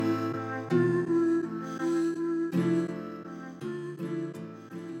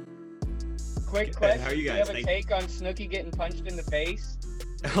Quick Good. question. How are you Do guys? you have a take on Snooki getting punched in the face?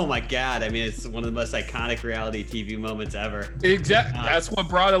 Oh my God. I mean, it's one of the most iconic reality TV moments ever. Exactly. That's what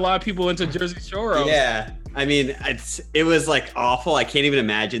brought a lot of people into Jersey Shore. Yeah. I mean, it was like awful. I can't even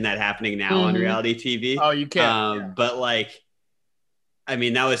imagine that happening now on reality TV. Oh, you can't. But like, I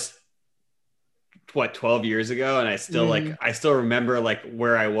mean, that was what, 12 years ago, and I still remember like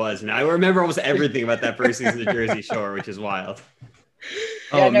where I was, and I remember almost everything about that first season of Jersey Shore, which is wild.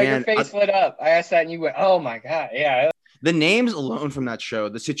 Yeah, no, your face lit up. I asked that, and you went, "Oh my God, yeah." The names alone from that show,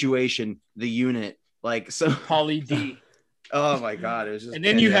 the situation, the unit, like so. Pauly D. Oh my God, it was just. And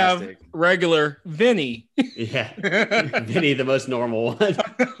then fantastic. you have regular Vinny. Yeah, Vinny, the most normal one.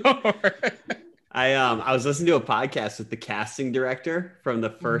 I was listening to a podcast with the casting director from the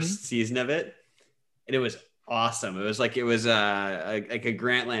first season of it, and it was awesome. It was like a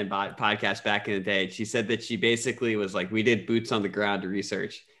Grantland podcast back in the day. She said that she basically was like, we did boots on the ground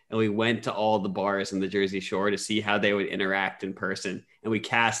research, and we went to all the bars in the Jersey Shore to see how they would interact in person, and we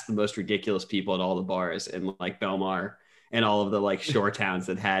cast the most ridiculous people at all the bars in like Belmar and all of the like shore towns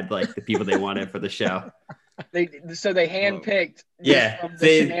that had like the people they wanted for the show. They handpicked from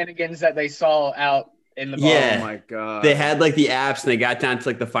the shenanigans that they saw out in the bar. Yeah. Oh my God. They had like the apps, and they got down to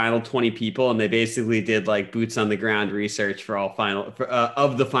like the final 20 people, and they basically did like boots on the ground research for all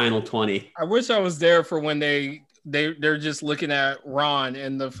of the final 20. I wish I was there for when they're just looking at Ron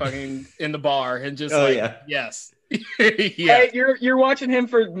in the bar and just yes. Yeah. Hey, you're watching him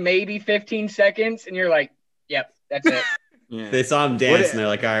for maybe 15 seconds, and you're like, yep, that's it. Yeah. They saw him dance, and they're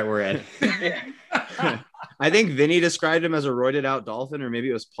like, all right, we're in. I think Vinny described him as a roided out dolphin, or maybe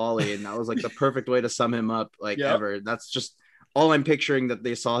it was Pauly, and that was like the perfect way to sum him up ever. That's just all I'm picturing, that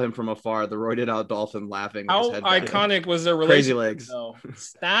they saw him from afar, the roided out dolphin laughing. How with his head iconic was their crazy relationship? legs. Though?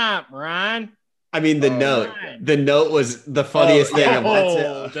 Stop, Ron. I mean, the note was the funniest thing.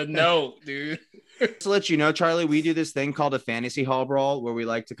 The note, dude. To let you know, Charlie, we do this thing called a fantasy hall brawl, where we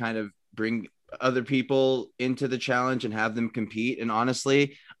like to kind of bring other people into the challenge and have them compete. And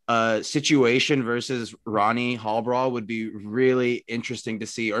honestly, situation versus Ronnie hall brawl would be really interesting to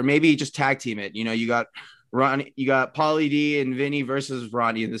see, or maybe just tag team it. You know, you got Ronnie, you got Pauly D and Vinny versus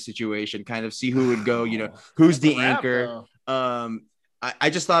Ronnie in the situation, kind of see who would go, you know, who's the anchor.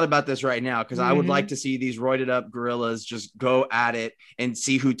 I just thought about this right now, because I would like to see these roided up gorillas just go at it and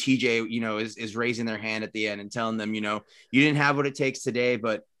see who TJ, you know, is raising their hand at the end and telling them, you know, you didn't have what it takes today,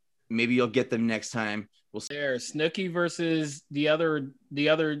 but maybe you'll get them next time. We'll see. There, Snooki versus the other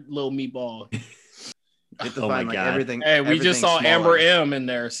little meatball. Everything. Hey, we just saw smaller. Amber M in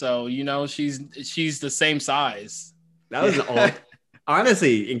there, so you know she's the same size. That was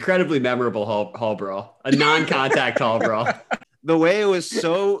honestly incredibly memorable hall brawl, a non-contact hall brawl. The way it was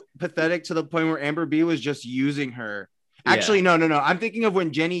so pathetic, to the point where Amber B was just using her. Actually, no. I'm thinking of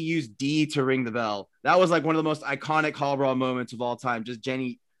when Jenny used D to ring the bell. That was like one of the most iconic hall brawl moments of all time. Just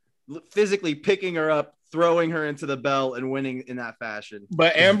Jenny physically picking her up, throwing her into the bell, and winning in that fashion.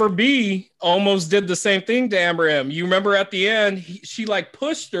 But Amber B almost did the same thing to Amber M. You remember at the end, she like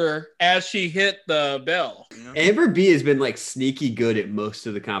pushed her as she hit the bell. You know? Amber B has been like sneaky good at most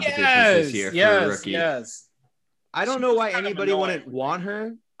of the competitions this year for a rookie. Yes. I don't know why anybody wouldn't want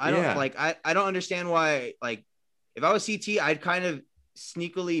her. I don't understand why. Like, if I was CT, I'd kind of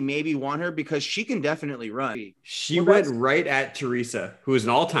sneakily maybe want her, because she can definitely run. She went right at Teresa, who is an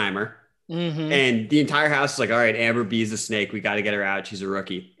all-timer. And the entire house is like, all right, Amber B's a snake. We got to get her out. She's a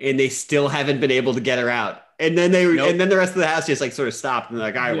rookie. And they still haven't been able to get her out. And then and then the rest of the house just like sort of stopped, and they're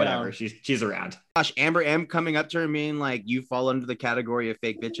like, all right, whatever. She's around. Gosh, Amber M coming up to her and being like, you fall under the category of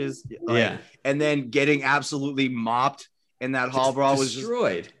fake bitches. Like, and then getting absolutely mopped in that hall brawl was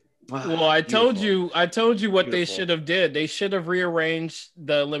destroyed. Well, I told you what they should have did. They should have rearranged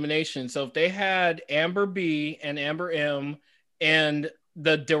the elimination. So if they had Amber B and Amber M, and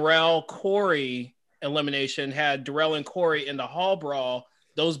the Darrell Corey elimination had Darrell and Corey in the hall brawl,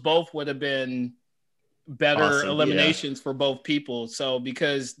 those both would have been better eliminations for both people. So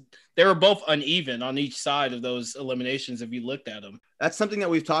because they were both uneven on each side of those eliminations, if you looked at them. That's something that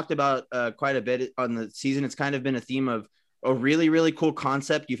we've talked about quite a bit on the season. It's kind of been a theme of a really, really cool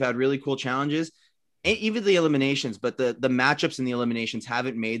concept. You've had really cool challenges, even the eliminations, but the matchups in the eliminations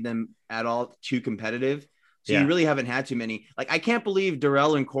haven't made them at all too competitive. So you really haven't had too many. Like, I can't believe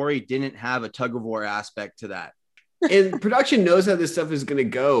Darrell and Corey didn't have a tug of war aspect to that. And production knows how this stuff is going to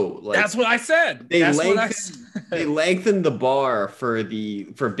go. Like, that's what I said. They lengthened the bar for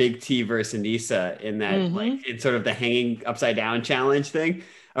Big T versus Anissa in that like it's sort of the hanging upside down challenge thing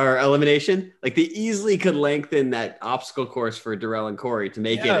or elimination. Like, they easily could lengthen that obstacle course for Darrell and Corey to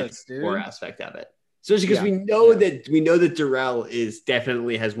make it a war aspect of it. Especially because we know that Darrell is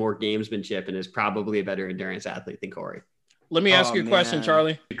definitely has more gamesmanship and is probably a better endurance athlete than Corey. Let me ask you a question,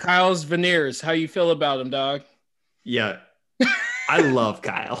 Charlie. Kyle's veneers. How you feel about him, dog? Yeah. I love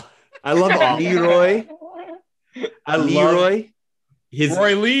Kyle. I love all Leroy. I Leroy. love his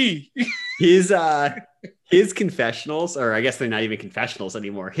Roy Lee. His confessionals, or I guess they're not even confessionals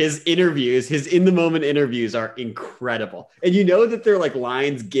anymore. His interviews, his in the moment interviews are incredible. And you know that they're like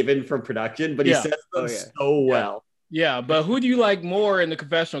lines given from production, but he says them so well. Yeah, but who do you like more in the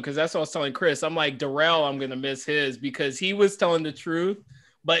confessional? Because that's what I was telling Chris. I'm like, Darrell, I'm going to miss his because he was telling the truth,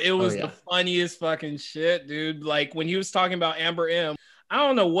 but it was the funniest fucking shit, dude. Like when he was talking about Amber M, I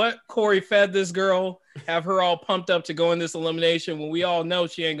don't know what Corey fed this girl, have her all pumped up to go in this elimination when we all know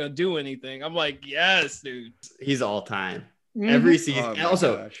she ain't going to do anything. I'm like, yes, dude. He's all time. Every season. Oh,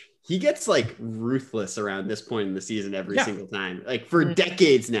 also, he gets like ruthless around this point in the season every single time. Like for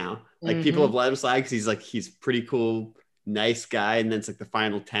decades now. Like people have let him slide because he's pretty cool, nice guy. And then it's like the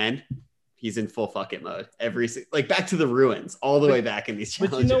final 10. He's in full fuck it mode. Like back to the ruins, all the way back in these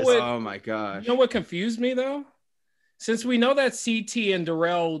challenges. But you know what, oh my gosh. You know what confused me though? Since we know that CT and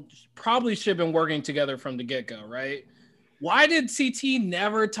Darrell probably should have been working together from the get-go, right? Why did CT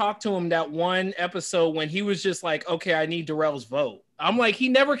never talk to him that one episode when he was just like, okay, I need Darrell's vote? I'm like, he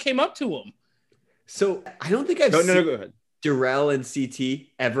never came up to him. So I don't think I've seen Darrell and CT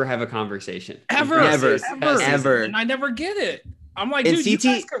ever have a conversation. Ever. And I never get it. I'm like, dude, you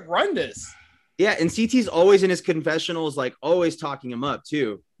guys could run this. Yeah, and CT's always in his confessionals, like always talking him up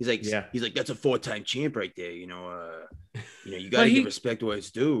too. He's like, that's a 4-time champ right there. You you gotta give respect where it's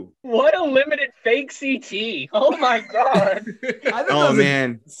due. What a limited fake CT! Oh my god! Oh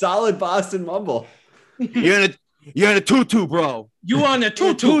man, solid Boston mumble. You're in a tutu, bro. You on a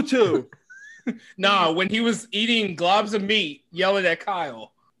tutu? Nah, when he was eating globs of meat, yelling at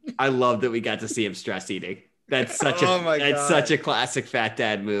Kyle. I love that we got to see him stress eating. That's such a classic fat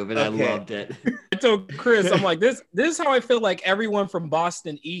dad move, and I loved it. I told Chris, I'm like, this is how I feel like everyone from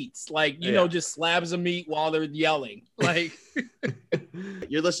Boston eats. Like, you know, just slabs of meat while they're yelling. Like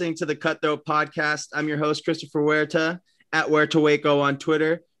you're listening to the Cutthroat Podcast. I'm your host, Christopher Huerta, at Huerta Waco on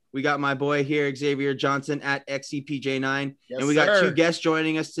Twitter. We got my boy here, Xavier Johnson at XCPJ9. And we got two guests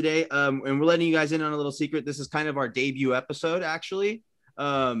joining us today. And we're letting you guys in on a little secret. This is kind of our debut episode, actually.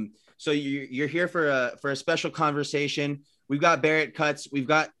 So you're here for a special conversation. We've got Barrett Cutts. We've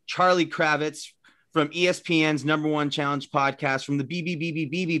got Charlie Kravitz from ESPN's #1 challenge podcast, from the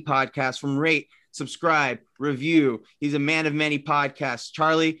BBBBB podcast, from Rate, Subscribe, Review. He's a man of many podcasts.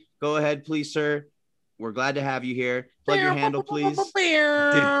 Charlie, go ahead, please, sir. We're glad to have you here. Plug your handle, please.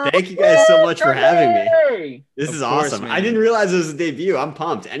 Dude, thank you guys so much for having me. This is awesome. I didn't realize it was a debut. I'm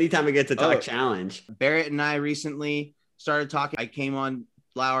pumped. Anytime I get to talk challenge. Barrett and I recently started talking. I came on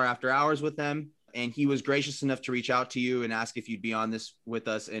Lauer After Hours with them, and he was gracious enough to reach out to you and ask if you'd be on this with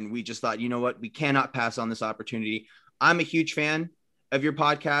us. And we just thought, you know what, we cannot pass on this opportunity. I'm a huge fan of your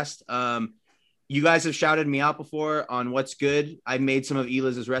podcast. You guys have shouted me out before on What's Good. I made some of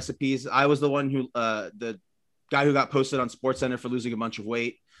Eliz's recipes. I was the one who, the guy who got posted on SportsCenter for losing a bunch of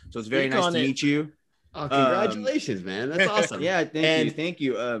weight. So it's very nice to meet you. Oh, congratulations, man. That's awesome. Yeah, thank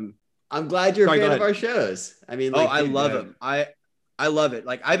you. I'm glad you're a fan of our shows. I mean, I love them. I love it.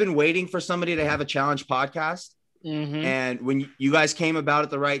 Like, I've been waiting for somebody to have a challenge podcast. And when you guys came about at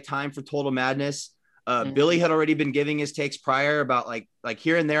the right time for Total Madness, Billy had already been giving his takes prior about like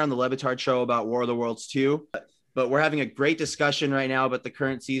here and there on the Le Batard show about War of the Worlds 2. But we're having a great discussion right now about the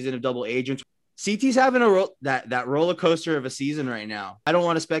current season of Double Agents. CT's having that roller coaster of a season right now. I don't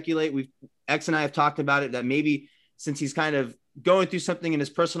want to speculate. X and I have talked about it, that maybe since he's kind of going through something in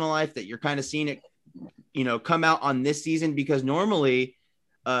his personal life, that you're kind of seeing it, come out on this season, because normally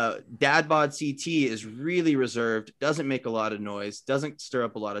Dad Bod CT is really reserved, doesn't make a lot of noise, doesn't stir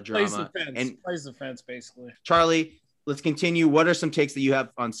up a lot of drama, plays the fence basically. Charlie, let's continue. What are some takes that you have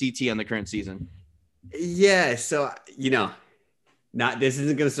on CT on the current season? Yeah, so this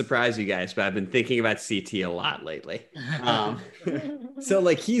isn't going to surprise you guys, but I've been thinking about CT a lot lately. So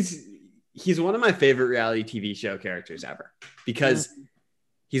like he's one of my favorite reality TV show characters ever, because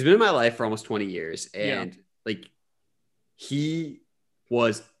he's been in my life for almost 20 years. And like, he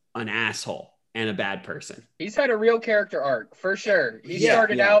was an asshole and a bad person. He's had a real character arc for sure. He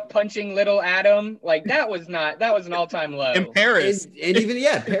started out punching little Adam. Like that was an all-time low. In Paris. And even,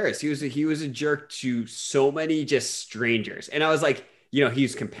 Paris. He was a jerk to so many just strangers. And I was like,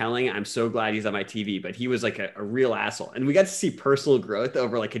 he's compelling. I'm so glad he's on my TV, but he was like a real asshole. And we got to see personal growth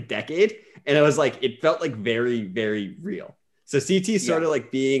over like a decade. And I was like, it felt like very, very real. So CT sort of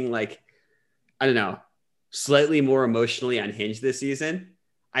like being like, I don't know, slightly more emotionally unhinged this season.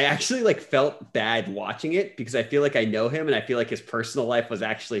 I actually like felt bad watching it because I feel like I know him and I feel like his personal life was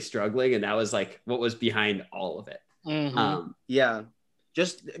actually struggling. And that was like what was behind all of it. Mm-hmm. Yeah.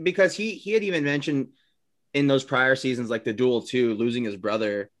 Just because he had even mentioned in those prior seasons, like the Duel 2, losing his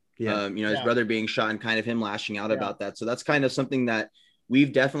brother, his brother being shot and kind of him lashing out about that. So that's kind of something that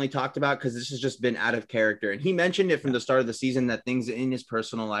we've definitely talked about because this has just been out of character. And he mentioned it from the start of the season that things in his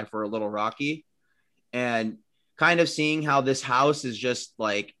personal life were a little rocky. And kind of seeing how this house is just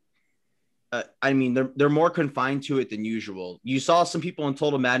like, I mean, they're more confined to it than usual. You saw some people in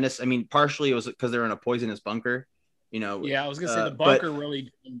Total Madness. I mean, partially it was because they're in a poisonous bunker, Yeah, I was gonna say the bunker really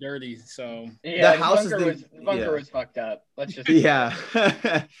did dirty. So yeah, the house the bunker was fucked up. Let's just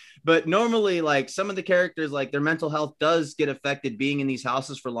But normally, like some of the characters, like their mental health does get affected being in these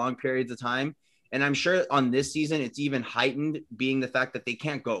houses for long periods of time. And I'm sure on this season, it's even heightened, being the fact that they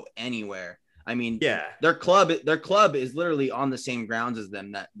can't go anywhere. I mean, their club is literally on the same grounds as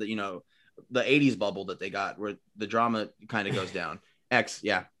them. That the 80s bubble that they got, where the drama kind of goes down.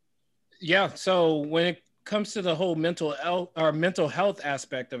 So when it comes to the whole mental health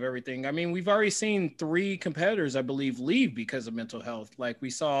aspect of everything, I mean, we've already seen 3 competitors, I believe, leave because of mental health. Like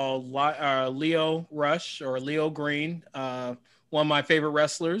we saw Leo Rush or Leo Green, one of my favorite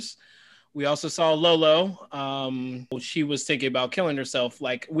wrestlers. We also saw Lolo. She was thinking about killing herself.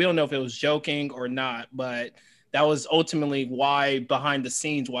 Like, we don't know if it was joking or not, but that was ultimately why behind the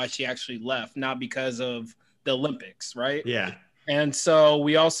scenes, why she actually left, not because of the Olympics, right? Yeah. And so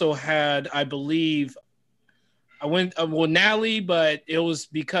we also had, I believe, Natalie, but it was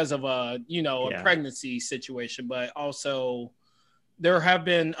because of a pregnancy situation, but also there have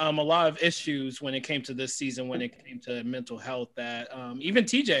been a lot of issues when it came to this season, when it came to mental health, that even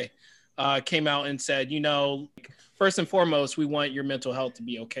TJ came out and said, first and foremost, we want your mental health to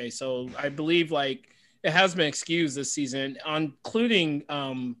be okay. So I believe like it has been excused this season, including,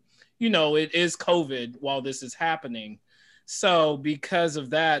 it is COVID while this is happening. So because of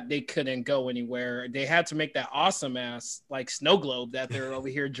that, they couldn't go anywhere. They had to make that awesome ass like snow globe that they're over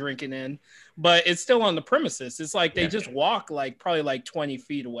here drinking in, but it's still on the premises. It's like they just walk like probably like 20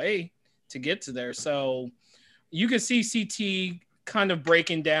 feet away to get to there. So you can see CT kind of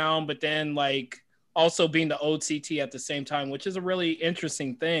breaking down, but then like also being the old CT at the same time, which is a really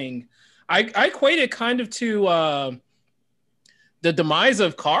interesting thing. I equate it kind of to the demise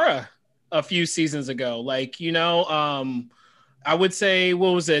of Kara a few seasons ago. Like, I would say,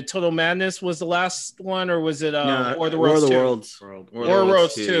 what was it? Total Madness was the last one, or was it War of the Worlds 2? War of the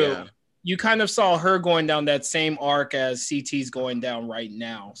Worlds 2. Yeah. You kind of saw her going down that same arc as CT's going down right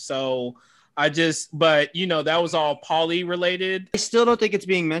now. So but that was all poly related. I still don't think it's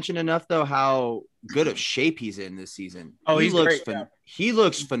being mentioned enough though, how good of shape he's in this season. Oh, he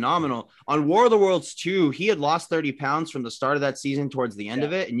looks phenomenal. On War of the Worlds 2, he had lost 30 pounds from the start of that season towards the end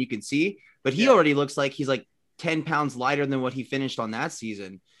of it. And you can see, but he already looks like he's like 10 pounds lighter than what he finished on that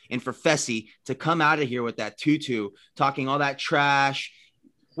season. And for Fessy to come out of here with that tutu, talking all that trash.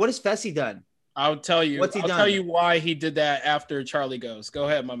 What has Fessy done? I'll tell you. I'll tell you why he did that after Charlie goes. Go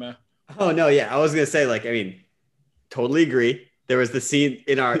ahead, my man. Oh no, yeah. I was gonna say, like, I mean, totally agree. There was the scene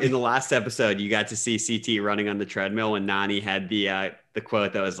in the last episode, you got to see CT running on the treadmill when Nany had the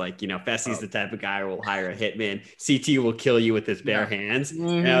quote that was like, Fessy's the type of guy who will hire a hitman. CT will kill you with his bare hands. Mm-hmm.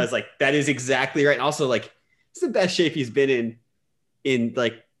 And I was like, that is exactly right. And also, like, it's the best shape he's been in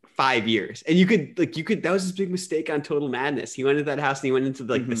like 5 years. And you could that was his big mistake on Total Madness. He went into that house and he went into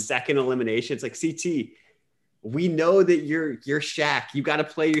like the second elimination. It's like, CT, we know that you're Shaq. You got to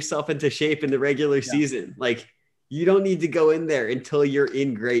play yourself into shape in the regular season. Like, you don't need to go in there until you're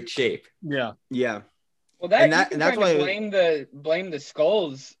in great shape. Yeah. Yeah. Well, that's why blame the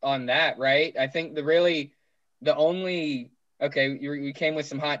skulls on that, right? I think we came with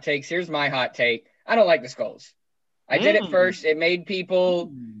some hot takes. Here's my hot take. I don't like the skulls. I did it first. It made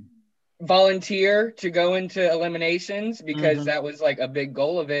people volunteer to go into eliminations because that was like a big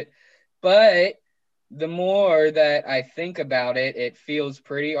goal of it. But the more that I think about it, it feels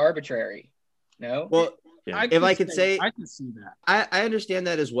pretty arbitrary. No? Well, I can see that. I understand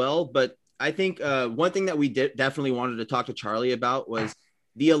that as well, but I think one thing that we definitely wanted to talk to Charlie about was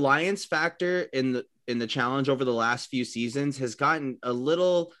the alliance factor in the challenge over the last few seasons has gotten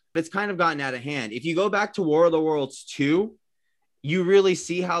it's kind of gotten out of hand. If you go back to War of the Worlds 2, you really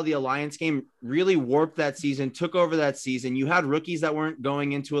see how the alliance game really warped that season, took over that season. You had rookies that weren't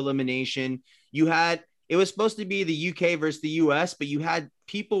going into elimination. It was supposed to be the UK versus the US, but you had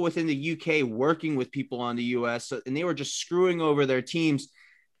people within the UK working with people on the US, and they were just screwing over their teams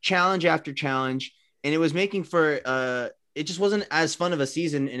challenge after challenge. And it was making for it just wasn't as fun of a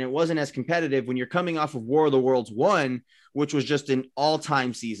season, and it wasn't as competitive when you're coming off of War of the Worlds 1, which was just an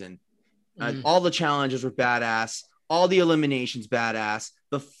all-time season. All the challenges were badass. All the eliminations badass.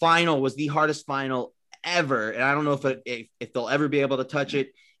 The final was the hardest final ever. And I don't know if they'll ever be able to touch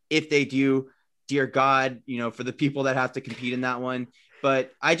it. If they do, dear God, for the people that have to compete in that one.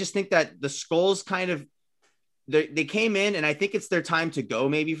 But I just think that the Skulls kind of, they came in, and I think it's their time to go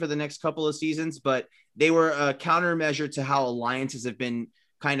maybe for the next couple of seasons, but they were a countermeasure to how alliances have been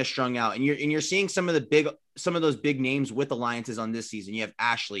kind of strung out. And you're seeing some of those big names with alliances on this season. You have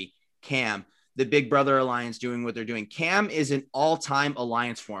Ashley, Cam, the Big Brother Alliance doing what they're doing. Cam is an all-time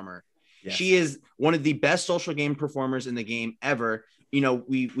alliance former. Yes. She is one of the best social game performers in the game ever.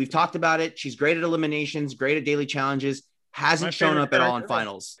 We've talked about it. She's great at eliminations, great at daily challenges, hasn't shown up at all in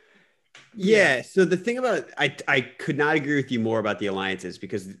finals. Yeah. So the thing about I could not agree with you more about the alliances,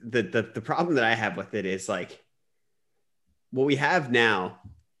 because the problem that I have with it is like what we have now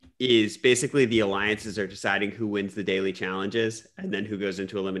is basically the alliances are deciding who wins the daily challenges and then who goes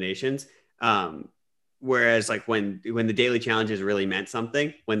into eliminations. Whereas like when the daily challenges really meant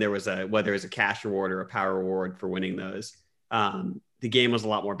something, when there was whether it was a cash reward or a power reward for winning those, the game was a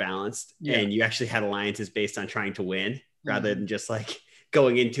lot more balanced, and you actually had alliances based on trying to win rather than just like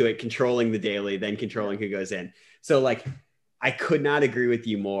going into it, controlling the daily, then controlling who goes in. So like, I could not agree with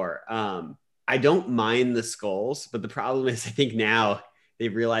you more. I don't mind the Skulls, but the problem is I think now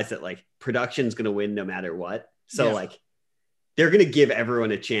they've realized that like production's going to win no matter what. So like they're going to give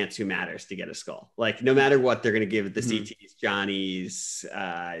everyone a chance who matters to get a skull. Like no matter what, they're going to give the CTs, Johnny's,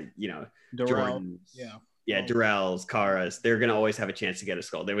 Darrell. Jordan's, Darrell's, Kara's. They're going to always have a chance to get a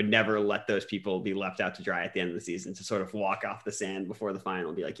skull. They would never let those people be left out to dry at the end of the season to sort of walk off the sand before the final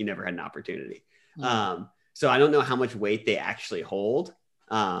and be like, you never had an opportunity. So I don't know how much weight they actually hold.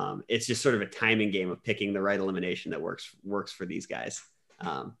 It's just sort of a timing game of picking the right elimination that works for these guys.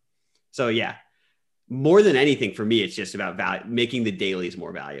 So yeah, more than anything for me, it's just about making the dailies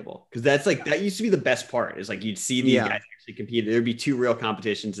more valuable. Cause that's like, that used to be the best part, is like, you'd see these guys actually compete. There'd be 2 real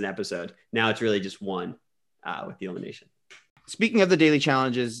competitions an episode. Now it's really just one with the elimination. Speaking of the daily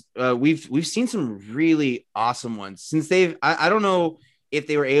challenges, we've seen some really awesome ones since I don't know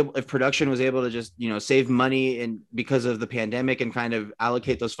if production was able to just, save money and because of the pandemic and kind of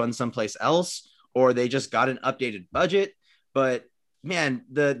allocate those funds someplace else, or they just got an updated budget. But man,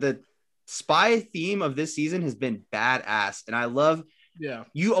 the spy theme of this season has been badass. And I love,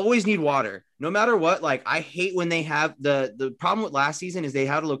 you always need water no matter what. Like I hate when they have the problem with last season is they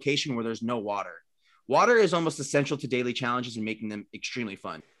had a location where there's no water. Water is almost essential to daily challenges and making them extremely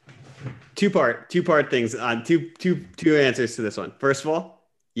fun. Two-part things on two answers to this one. First of all,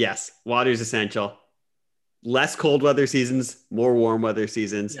 yes, water is essential. Less cold weather seasons, more warm weather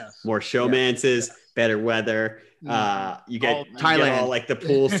seasons, more showmances, better weather. You get all like the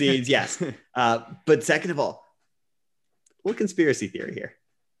pool scenes. Yes. But second of all, little conspiracy theory here.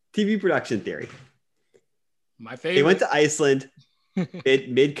 TV production theory. My favorite. They went to Iceland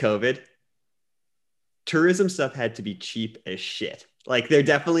mid-COVID. Tourism stuff had to be cheap as shit. Like they're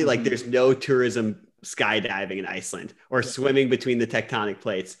definitely like there's no tourism skydiving in Iceland or swimming between the tectonic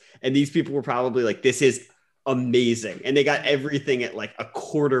plates. And these people were probably like, this is amazing. And they got everything at like a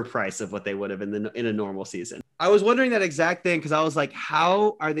quarter price of what they would have in a normal season. I was wondering that exact thing because I was like,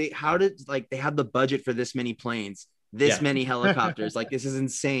 how did like they have the budget for this many planes, many helicopters? Like this is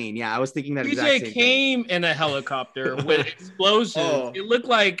insane. Yeah, I was thinking that exact same came in a helicopter with explosions. It looked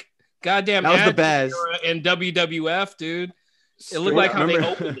like goddamn that was the best in WWF, dude. It looked like how they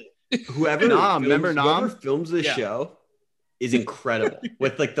opened it. Whoever films this show is incredible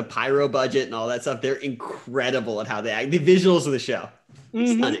with like the pyro budget and all that stuff. They're incredible at how they act. The visuals of the show.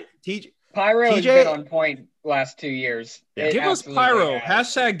 Stunning. Pyro has been on point last 2 years. Give us pyro.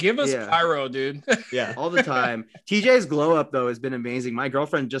 Hashtag give us pyro, dude. Yeah. All the time. TJ's glow up though has been amazing. My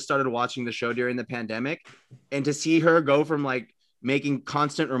girlfriend just started watching the show during the pandemic, and to see her go from like making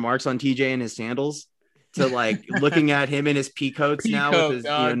constant remarks on TJ and his sandals to like looking at him in his pea coats now with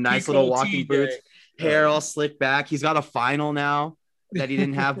his nice little walking boots, hair all slicked back. He's got a final now that he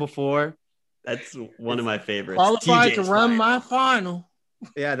didn't have before. That's one of my favorites. Qualified to run my final.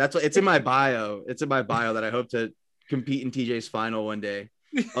 Yeah, that's what it's in my bio. It's in my bio that I hope to compete in TJ's final one day.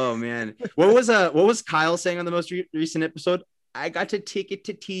 Oh man, what was Kyle saying on the most recent episode? I got a ticket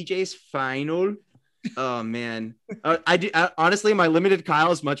to TJ's final. Oh man, honestly, my limited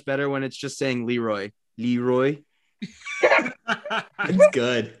Kyle is much better when it's just saying Leroy. That's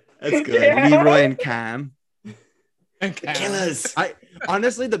good. Leroy and Cam. Killers.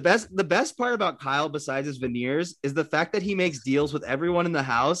 Honestly, the best part about Kyle, besides his veneers, is the fact that he makes deals with everyone in the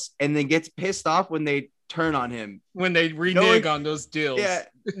house and then gets pissed off when they turn on him when they renege on those deals. Yeah,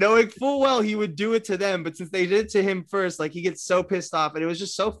 knowing full well he would do it to them, but since they did it to him first, like he gets so pissed off, and it was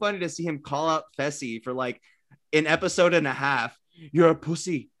just so funny to see him call out Fessy for like an episode and a half. You're a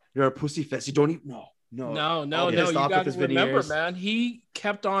pussy, Fessy. Don't even no. You got to remember, man. He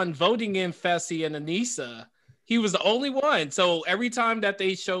kept on voting in Fessy and Anissa. He was the only one. So every time that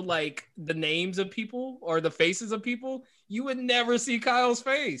they showed like the names of people or the faces of people, you would never see Kyle's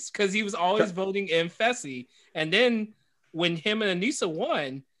face because he was always voting in Fessy. And then when him and Anissa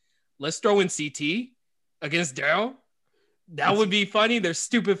won, let's throw in CT against Daryl. That would be funny. Their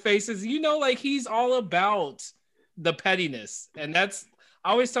stupid faces. You know, like he's all about the pettiness. And that's,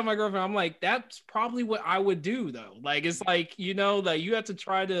 I always tell my girlfriend, I'm like, that's probably what I would do though. Like, it's like, you know, that you have to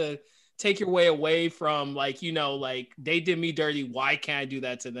try to take your way away from like, you know, like they did me dirty. Why can't I do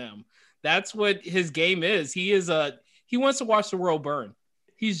that to them? That's what his game is. He wants to watch the world burn.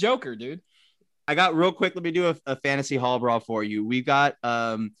 He's Joker, dude. I got real quick. Let me do a fantasy hall brawl for you. We got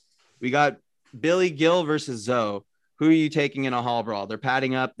Billy Gil versus Zoe. Who are you taking in a hall brawl? They're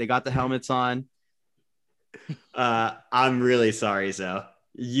padding up. They got the helmets on. I'm really sorry, Zoe.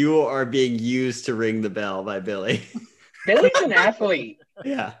 You are being used to ring the bell by Billy. Billy's an athlete.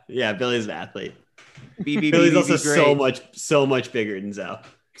 Yeah, Billy's an athlete. Billy's also so much bigger than Zoe.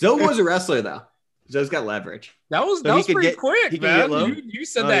 Zoe was a wrestler though. Zoe's got leverage. That was pretty quick, man. You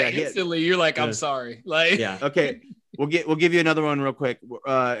said that instantly. You're like, I'm sorry. Like, yeah. Okay. We'll give you another one real quick,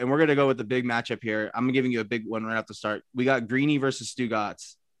 and we're gonna go with the big matchup here. I'm giving you a big one right off the start. We got Greeny versus Stu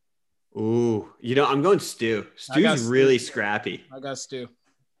Gotts. Ooh, you know, I'm going Stu. Stu's really scrappy. I got Stu.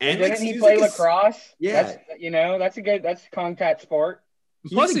 And didn't he play lacrosse? Yeah, that's contact sport.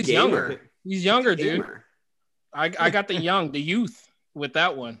 Plus, he's younger. He's younger, dude. I got the youth with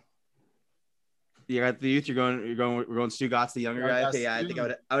that one. You got the youth. We're going Stu Gotts, the younger guy. Okay, yeah, I think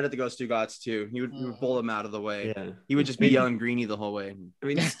I would have to go Stu Gotts too. He would pull him out of the way. Yeah. He would just be yelling Greeny the whole way. I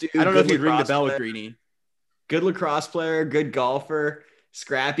mean, Stu, I don't know if he'd ring the bell with Greeny. Good lacrosse player, good golfer,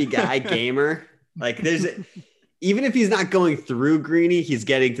 scrappy guy, gamer. Like even if he's not going through Greeny, he's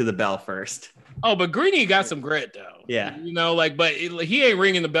getting to the bell first. Oh, but Greeny got some grit though. Yeah, you know, like, but he ain't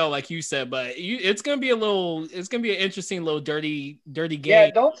ringing the bell like you said. But it's gonna be an interesting little dirty game. Yeah,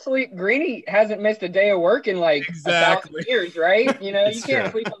 don't sleep. Greeny hasn't missed a day of work in like 1,000 years, right? You know, you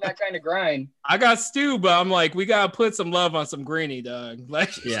can't sleep on that kind of grind. I got Stu, but I'm like, we gotta put some love on some Greeny, dog.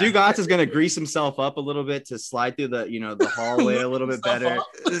 Like, Stu Gotts is gonna grease himself up a little bit to slide through the hallway a little bit better.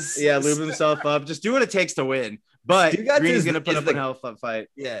 Yeah, lube himself up. Just do what it takes to win. But Greeny's going to put up a hell of a fight.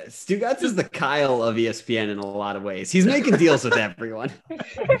 Yeah, Stu Gotts is the Kyle of ESPN in a lot of ways. He's making deals with everyone.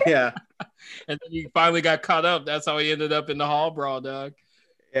 Yeah. And then he finally got caught up. That's how he ended up in the hall brawl, dog.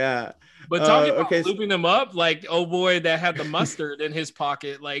 Yeah. But talking about looping him up, like, oh boy, that had the mustard in his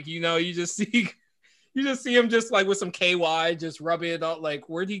pocket. Like, you know, you just see him just like with some KY, just rubbing it out. Like,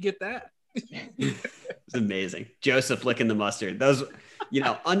 where'd he get that? It's amazing. Joseph licking the mustard. That was,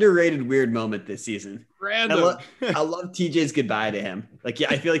 underrated weird moment this season. Random. I love TJ's goodbye to him. Like, yeah,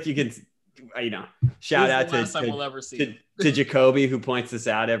 I feel like you can, shout out to Jacoby who points this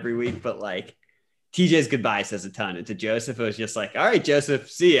out every week. But like, TJ's goodbye says a ton. And to Joseph, it was just like, all right, Joseph,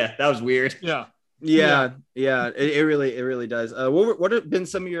 see ya. That was weird. Yeah. It really does. What have been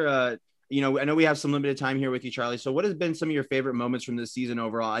some of your I know we have some limited time here with you, Charlie. So what has been some of your favorite moments from this season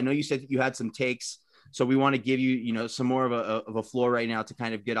overall? I know you said you had some takes, so we want to give you, some more of a floor right now to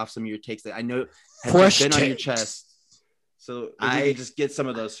kind of get off some of your takes that I know have been on your chest. So I can just get some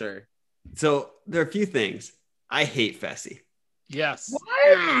of those, sir. So there are a few things. I hate Fessy. Yes.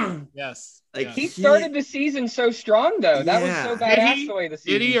 What? Yes. Like he started the season so strong though. That was so badass the way the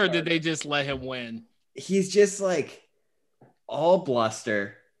season Did he, or started. did they just let him win? He's just like all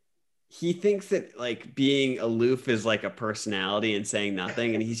bluster. He thinks that like being aloof is like a personality and saying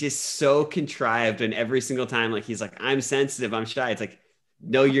nothing. And he's just so contrived. And every single time, like, he's like, I'm sensitive, I'm shy. It's like,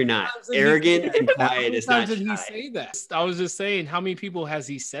 no, you're not. Arrogant and quiet is not shy. Did he say that? I was just saying, how many people has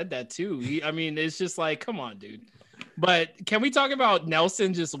he said that to? It's just like, come on, dude. But can we talk about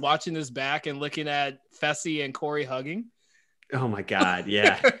Nelson just watching this back and looking at Fessy and Corey hugging? Oh my God.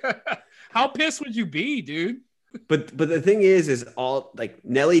 Yeah. How pissed would you be, dude? But the thing is all like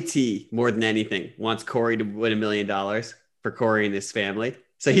Nelly T more than anything wants Corey to win $1 million for Corey and his family.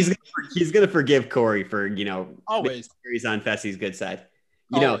 So he's gonna forgive Corey for always he's on Fessy's good side.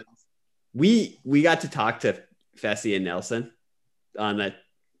 We got to talk to Fessy and Nelson on the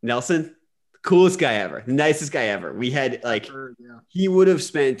Nelson, coolest guy ever, the nicest guy ever. We had he would have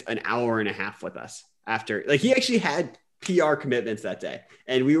spent an hour and a half with us after, like, he actually had PR commitments that day,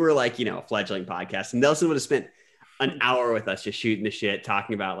 and we were like, a fledgling podcast. And Nelson would have spent an hour with us, just shooting the shit,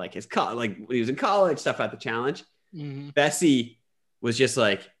 talking about like his like when he was in college, stuff about the challenge. Fessy was just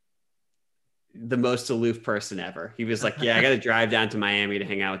like the most aloof person ever. He was like, yeah, I got to drive down to Miami to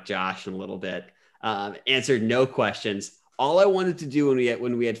hang out with Josh in a little bit. Answered no questions. All I wanted to do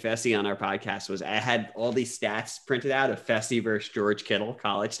when we had Fessy on our podcast was I had all these stats printed out of Fessy versus George Kittle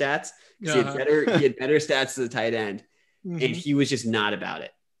college stats. Because he had better stats as a tight end. And he was just not about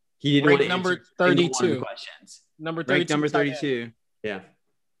it. He didn't want to number answer 32 questions. Number 32. Number 32. Yeah.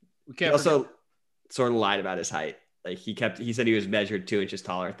 He also sort of lied about his height. Like he said he was measured 2 inches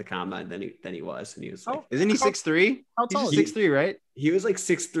taller at the combine than he was. And he was like, isn't he 6'3"? How tall is he? 6'3", right? He was like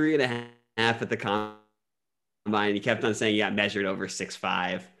 6'3.5" at the combine. He kept on saying he got measured over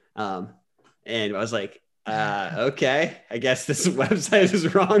 6'5". And I was like, okay, I guess this website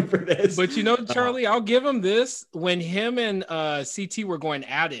is wrong for this. But Charlie, I'll give him this. When him and CT were going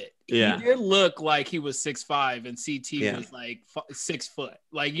at it, he did look like he was 6'5", and CT was like 6 foot.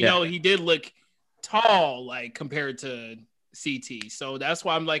 Like, he did look tall, like compared to CT. So that's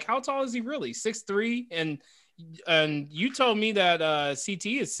why I'm like, how tall is he really? 6'3", and you told me that CT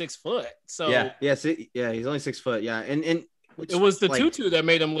is 6 foot. So he's only 6 foot. Yeah, and it was the tutu that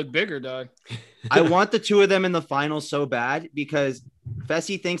made him look bigger, dog. I want the two of them in the final so bad because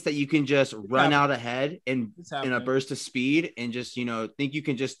Fessy thinks that you can just run out ahead in a burst of speed and just think you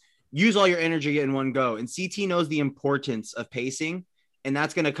can just use all your energy in one go. And CT knows the importance of pacing. And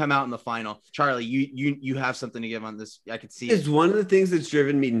that's going to come out in the final. Charlie, you have something to give on this. I could see it's one of the things that's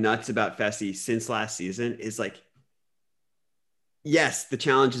driven me nuts about Fessy since last season is like, yes, the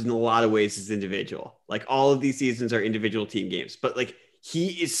challenges in a lot of ways is individual. Like all of these seasons are individual team games, but like he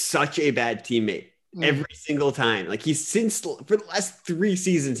is such a bad teammate every single time. Like for the last 3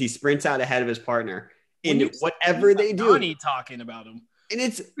 seasons, he sprints out ahead of his partner in whatever they do. Donnie talking about him. And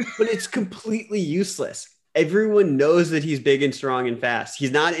it's completely useless. Everyone knows that he's big and strong and fast.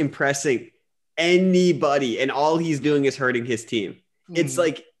 He's not impressing anybody, and all he's doing is hurting his team. It's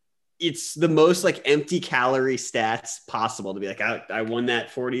like it's the most like empty calorie stats possible to be like, I won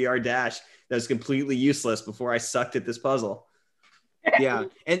that 40-yard dash that was completely useless before I sucked at this puzzle. Yeah,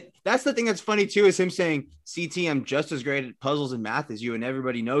 and that's the thing that's funny too is him saying, CT, I'm just as great at puzzles and math as you, and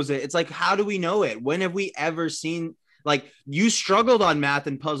everybody knows it. It's like, how do we know it? When have we ever seen? Like you struggled on math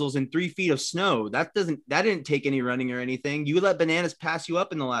and puzzles in 3 feet of snow. That didn't take any running or anything. You let Bananas pass you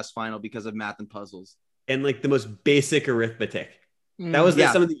up in the last final because of math and puzzles. And like the most basic arithmetic. That was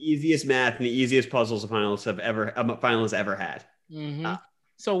some of the easiest math and the easiest puzzles a finalist ever had.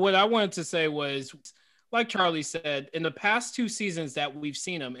 So what I wanted to say was, like Charlie said, in the past 2 seasons that we've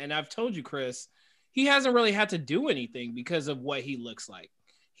seen him, and I've told you, Chris, he hasn't really had to do anything because of what he looks like.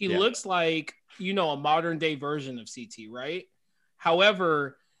 He looks like, a modern day version of CT, right?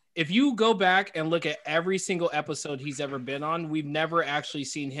 However, if you go back and look at every single episode he's ever been on, we've never actually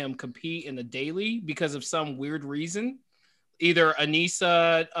seen him compete in the daily because of some weird reason. Either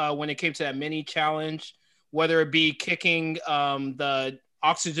Anissa, when it came to that mini challenge, whether it be kicking the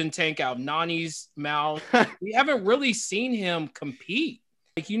oxygen tank out of Nani's mouth, we haven't really seen him compete.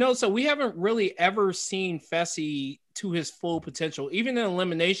 So we haven't really ever seen Fessy to his full potential. Even in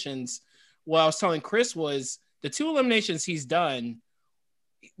eliminations, what I was telling Chris was the 2 eliminations he's done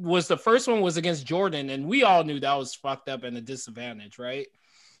was the first one was against Jordan, and we all knew that was fucked up and a disadvantage, right?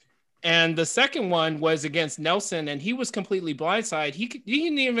 And the second one was against Nelson, and he was completely blindsided. He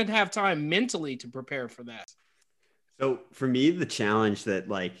didn't even have time mentally to prepare for that. So for me, the challenge that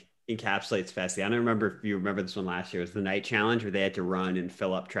like encapsulates Fessy, I don't remember if you remember this one last year, was the night challenge where they had to run and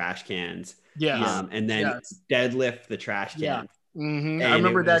fill up trash cans. And then deadlift the trash can. Yeah. I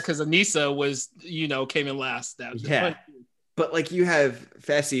remember that because Anissa was, came in last. But like you have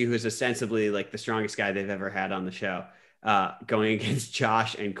Fessy, who's ostensibly like the strongest guy they've ever had on the show, going against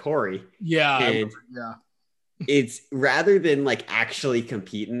Josh and Corey. It's rather than like actually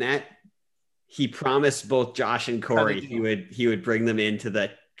compete in that, he promised both Josh and Corey he would bring them into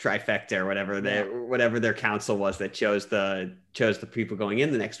the trifecta or whatever their council was that chose the people going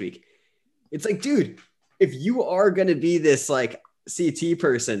in the next week. It's like, dude, if you are going to be this like CT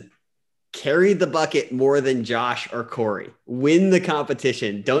person, carry the bucket more than Josh or Corey. Win the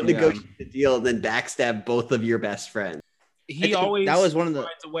competition. Don't negotiate the deal and then backstab both of your best friends. He always finds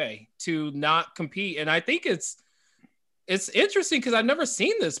a way to not compete, and I think it's interesting because I've never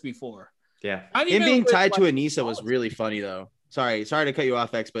seen this before. Yeah, him being tied to Anissa was really funny though. Sorry to cut you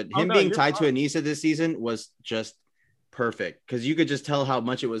off, X, but him being tied to Anissa this season was just perfect because you could just tell how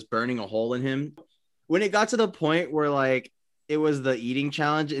much it was burning a hole in him. When it got to the point where like it was the eating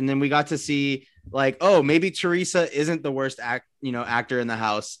challenge, and then we got to see like, oh, maybe Teresa isn't the worst actor in the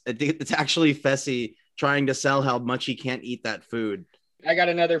house. It's actually Fessy trying to sell how much he can't eat that food. I got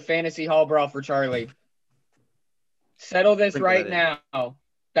another fantasy hall brawl for Charlie. Settle this Sprinkle right that now.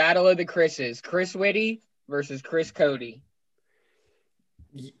 Battle of the Chris's. Chris Whitty versus Chris Cody.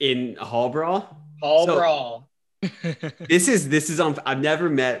 In Hall Brawl? Hall So- brawl. This is on. I've never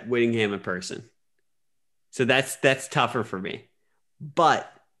met Whittingham in person, so that's tougher for me.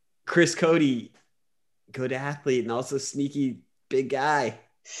 But Chris Cody, good athlete and also sneaky big guy.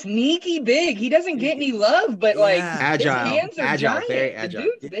 Sneaky big. He doesn't get any love, but like Yeah. his Agile, hands are agile, giant. very The agile.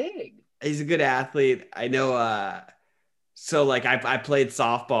 dude's big. He's a good athlete. I know. So like I played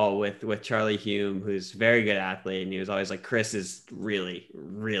softball with Charlie Hume, who's a very good athlete, and he was always like, Chris is really,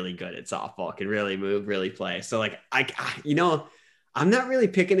 really good at softball, can really move, really play. So like I'm not really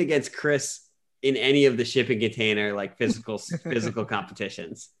picking against Chris in any of the shipping container like physical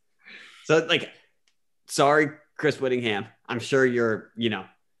competitions. So like, sorry, Chris Whittingham. I'm sure you're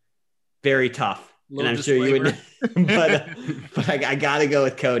very tough, and I'm sure you would. but I gotta go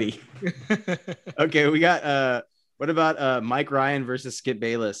with Cody. Okay, we got what about Mike Ryan versus Skip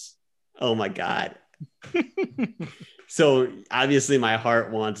Bayless? Oh my God. So obviously my heart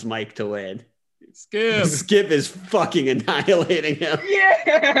wants Mike to win. Skip. Skip is fucking annihilating him.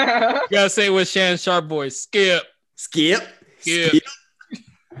 Yeah. You gotta say with Shannon Sharp boys. Skip. Skip.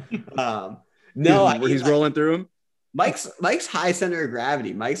 No, he's rolling through him. Mike's high center of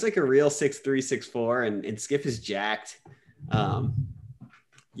gravity. Mike's like a real 6'3", 6'4", and Skip is jacked. I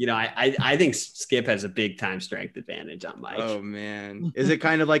think Skip has a big time strength advantage on Mike. Oh man, is it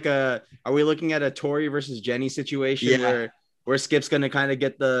kind of like are we looking at a Tori versus Jenny situation where Skip's going to kind of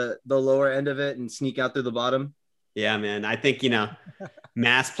get the lower end of it and sneak out through the bottom? Yeah, man. I think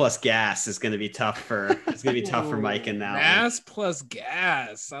mass plus gas is going to be tough for Mike in that Mass plus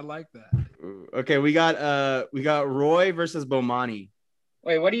gas. I like that. Okay, we got Roy versus Bomani.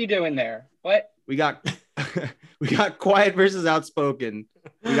 Wait, what are you doing there? What? We got quiet versus outspoken.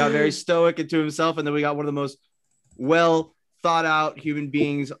 We got very stoic into himself, and then we got one of the most well thought out human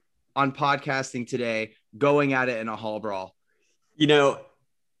beings on podcasting today going at it in a hall brawl.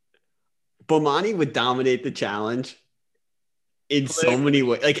 Bomani would dominate the challenge in so many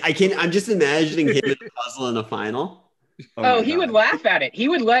ways. Like I'm just imagining him in a puzzle in a final. Oh, he would laugh at it. He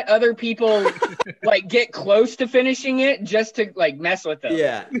would let other people like get close to finishing it just to like mess with them.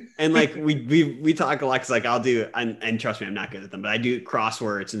 Yeah. And like we talk a lot, cause like I'll do, and trust me, I'm not good at them, but I do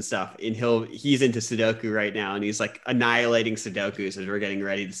crosswords and stuff. And he's into Sudoku right now. And he's like annihilating Sudokus as we're getting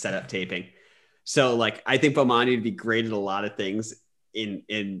ready to set up taping. So like, I think Bomani would be great at a lot of things in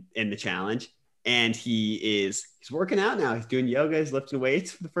the challenge. And he's working out now. He's doing yoga. He's lifting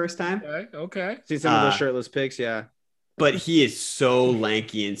weights for the first time. Okay. See some of those shirtless pics. Yeah. But he is so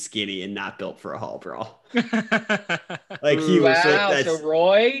lanky and skinny and not built for a hall brawl. Like he was. Wow. So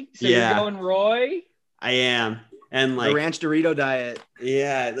Roy. So Yeah. you're going Roy. I am. And like The ranch Dorito diet.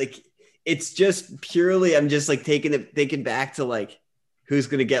 yeah, like it's just purely, I'm just like thinking back to like who's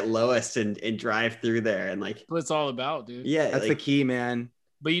gonna get lowest and drive through there and like What it's all about, dude. yeah, That's the like, key, man.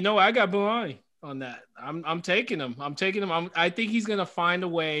 But I got Buani on that. I'm taking him. I think he's gonna find a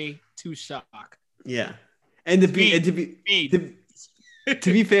way to shock. yeah. And to be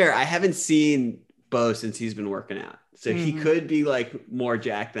fair, I haven't seen Bo since he's been working out, so he could be like more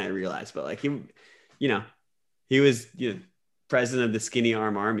jacked than I realized. But like he was president of the Skinny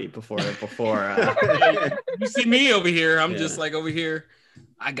Arm Army before. You see me over here. I'm just like over here.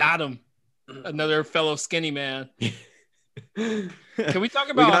 I got him. Another fellow skinny man. Can we talk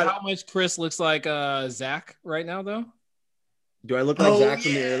about how much Chris looks like Zach right now, though? Do I look like Zach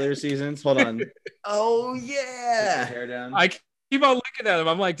from the earlier seasons? Hold on. Oh yeah. Hair down. I keep on looking at him.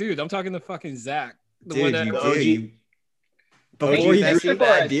 I'm like, dude, I'm talking to fucking Zach. The one that before Paint you the grew picture for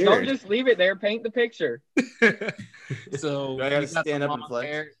that us. beard. Don't just leave it there. Paint the picture. So Do I gotta he's got stand the up and long flex?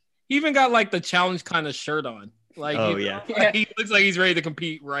 hair. He even got like the challenge kind of shirt on. Like, Oh, you yeah. know, like, he looks like he's ready to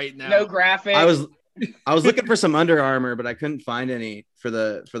compete right now. No graphic. I was looking for some Under Armour, but I couldn't find any for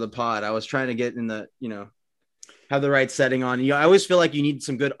the pod. I was trying to get in the, have the right setting on. I always feel like you need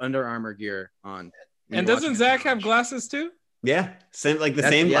some good Under Armour gear on. when And you're doesn't watching Zach a have challenge. glasses too? Yeah, same like the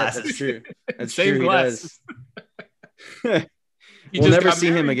That's- same yeah, glasses. That's true. That's Same true. glasses. He does. He We'll just never got see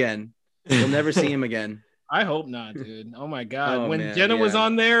him married. again. We'll never see him again. I hope not, dude. Oh my god. Oh, when man, Jenna was yeah.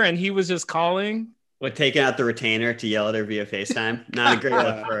 on there and he was just calling. What, taking out the retainer to yell at her via FaceTime? Not a great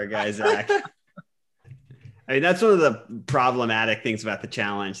look for a guy, Zach. I mean, that's one of the problematic things about the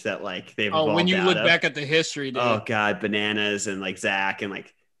challenge that like they've Oh, when evolved you out look of. back at the history, dude. Oh God, Bananas and like Zach and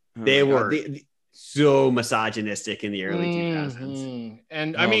like Oh they my God. were so misogynistic in the early 2000s. Mhm.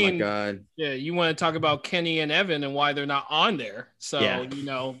 And Oh I my mean, God. yeah, you want to talk about Kenny and Evan and why they're not on there. So, Yeah.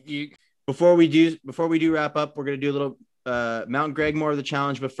 you Before we do wrap up, we're going to do a little Mount Gregmore of the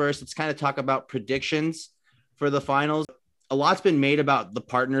challenge. But first, let's kind of talk about predictions for the finals. A lot's been made about the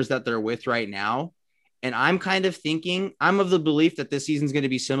partners that they're with right now. And I'm kind of thinking, I'm of the belief that this season's going to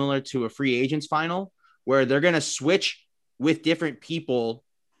be similar to a free agents final, where they're going to switch with different people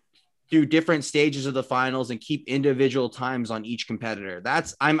through different stages of the finals and keep individual times on each competitor.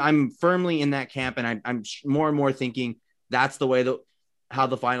 I'm firmly in that camp. And I'm more and more thinking that's the way how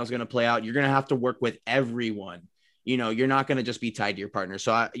the final is going to play out. You're going to have to work with everyone. You're not going to just be tied to your partner.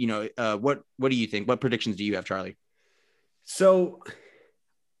 So what do you think? What predictions do you have, Charlie? So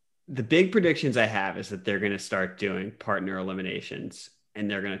the big predictions I have is that they're going to start doing partner eliminations, and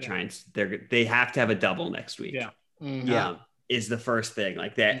they're going to try and they have to have a double next week. Yeah. Mm-hmm. Is the first thing.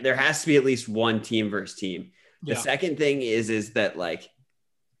 Like that, there has to be at least one team versus team. The second thing is that like,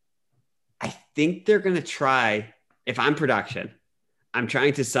 I think they're going to try, if I'm production, I'm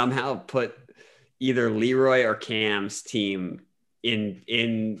trying to somehow put either Leroy or Cam's team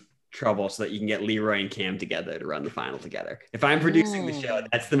in trouble so that you can get Leroy and Cam together to run the final together. If I'm producing the show,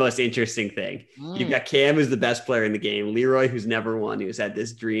 that's the most interesting thing. You've got Cam, who's the best player in the game, Leroy, who's never won, who's had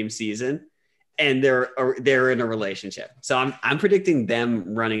this dream season, and they're in a relationship. So I'm predicting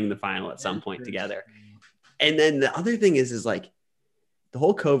them running the final at some point together. And then the other thing is like the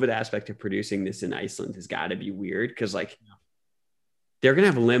whole COVID aspect of producing this in Iceland has got to be weird, because like they're going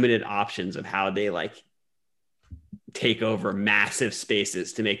to have limited options of how they like take over massive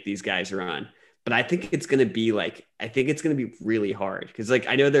spaces to make these guys run. But I think it's going to be really hard, because like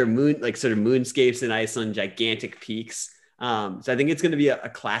I know there are sort of moonscapes in Iceland, gigantic peaks. So I think it's going to be a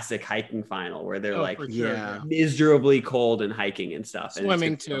classic hiking final where they're miserably cold and hiking and stuff.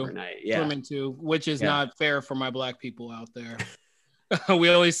 Swimming too, which is not fair for my Black people out there. We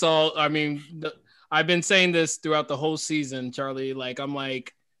only saw, I've been saying this throughout the whole season, Charlie. Like, I'm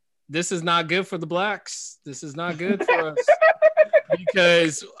like, this is not good for the Blacks. This is not good for us.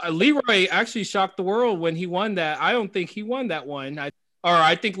 Because Leroy actually shocked the world when he won that. I don't think he won that one.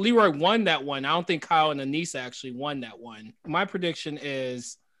 I think Leroy won that one. I don't think Kyle and Anissa actually won that one. My prediction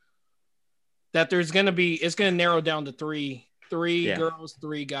is that it's going to narrow down to three girls,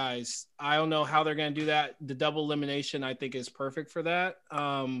 3 guys. I don't know how they're going to do that. The double elimination, I think, is perfect for that.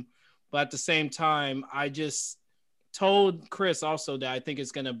 But at the same time, I just told Chris also that I think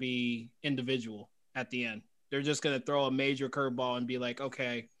it's going to be individual at the end. They're just going to throw a major curveball and be like,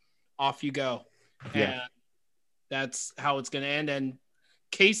 okay, off you go. And that's how it's going to end. And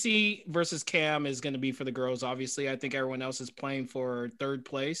Casey versus Cam is going to be for the girls. Obviously, I think everyone else is playing for 3rd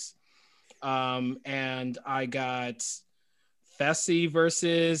place. And I got Fessy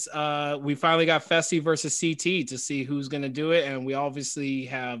versus we finally got Fessy versus CT to see who's going to do it. And we obviously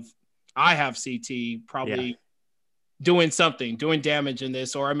I have CT probably doing damage in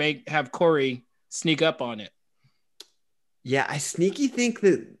this, or I may have Corey sneak up on it. Yeah, I sneaky think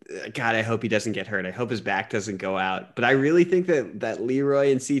that, God, I hope he doesn't get hurt. I hope his back doesn't go out. But I really think that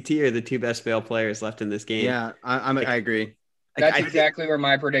Leroy and CT are the 2 best male players left in this game. Yeah, I agree. That's exactly where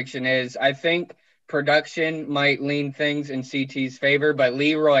my prediction is. I think production might lean things in CT's favor, but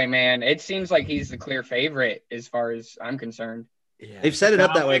Leroy, man, it seems like he's the clear favorite as far as I'm concerned. Yeah. They've set it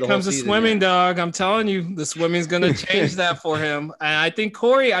up that way. When it comes to swimming, dog, I'm telling you, the swimming's going to change that for him. And I think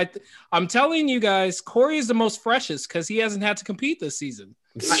Corey, I'm telling you guys, Corey is the most freshest because he hasn't had to compete this season.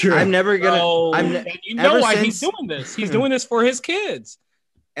 It's true. I'm never going to. You know why he's doing this. He's doing this for his kids.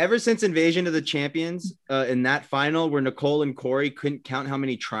 Ever since Invasion of the Champions, in that final where Nicole and Corey couldn't count how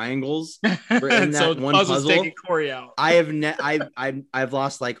many triangles were in that so one puzzle, taking Corey out. I've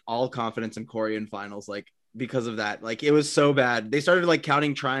lost like all confidence in Corey in finals, like because of that. Like it was so bad. They started like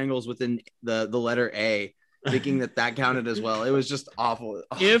counting triangles within the letter A, thinking that counted as well. It was just awful.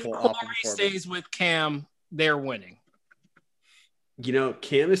 If Corey stays with Cam, they're winning. You know,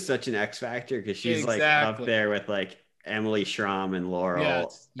 Cam is such an X factor because she's like up there with like Emily Schramm and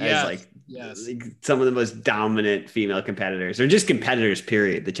Laurel as some of the most dominant female competitors, or just competitors,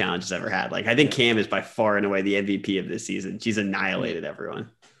 period, the challenge has ever had. Like I think Cam is by far and away the MVP of this season. She's annihilated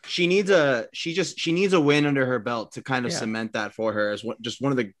everyone. She needs a win under her belt to kind of cement that for her as just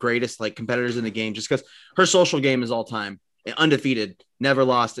one of the greatest like competitors in the game, just because her social game is all time undefeated, never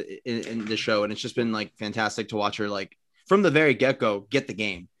lost in the show. And it's just been like fantastic to watch her like from the very get-go get the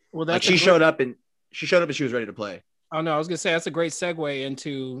game. Well, that's like, she showed up and she was ready to play. Oh, no, I was going to say that's a great segue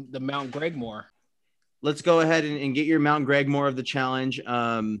into the Mount Gregmore. Let's go ahead and get your Mount Gregmore of the challenge.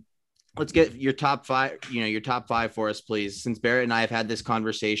 Let's get your top 5, your top 5 for us, please. Since Barrett and I have had this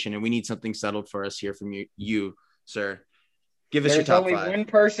conversation and we need something settled for us here from you, sir. Give us your top 5. There's only one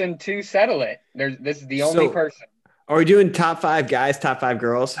person to settle it. This is the only person. Are we doing top 5 guys, top 5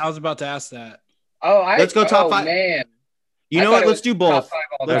 girls? I was about to ask that. Let's go top 5. Man. You know what? Let's do both.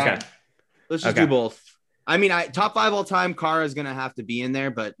 Okay. Let's just do both. I mean, top 5 all time. Kara is gonna have to be in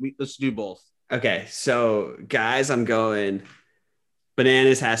there, but let's do both. Okay, so guys, I'm going.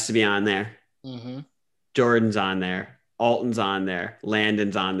 Bananas has to be on there. Mm-hmm. Jordan's on there. Alton's on there.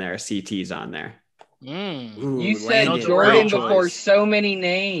 Landon's on there. CT's on there. Mm. You said Landon, Jordan great before choice. so many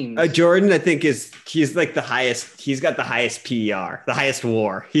names. Jordan, I think he's like the highest. He's got the highest PER, the highest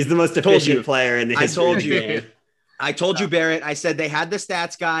WAR. He's the most Told efficient you. player in the I history told of the you. game. I told you, Barrett. I said they had the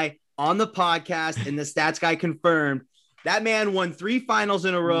stats guy on the podcast, and the stats guy confirmed that man won 3 finals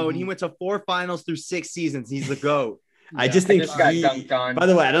in a row, and he went to 4 finals through 6 seasons. He's the GOAT. I just think got dunked on. By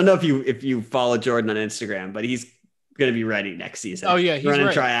the way, I don't know if you follow Jordan on Instagram, but he's gonna be ready next season. Oh yeah, he's running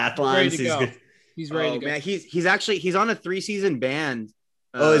ready. triathlons. He's ready to go. He's ready to go. Man, he's on a 3-season ban.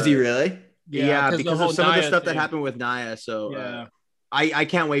 Is he really? Yeah, 'cause because the of some of Nia the stuff that thing. happened with Nia. So Yeah. I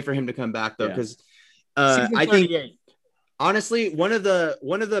can't wait for him to come back though, Yeah. because Season I think 38. honestly one of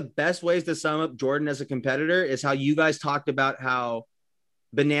the best ways to sum up Jordan as a competitor is how you guys talked about how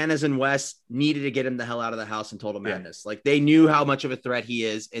Bananas and Wes needed to get him the hell out of the house in Total Madness. Like they knew how much of a threat he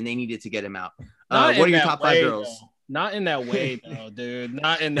is, and they needed to get him out. Not What are in your that top way, 5 girls? though. Not in that way, though, dude.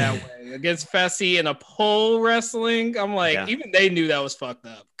 Not in that way. Against Fessy in a pole wrestling, I'm like, Yeah. even they knew that was fucked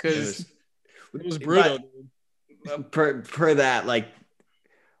up because it was brutal. But per that, like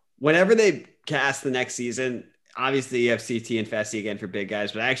whenever they cast the next season, obviously you have CT and Fessy again for big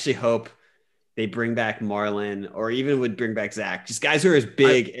guys, but I actually hope they bring back Marlon or even would bring back Zach. Just guys who are as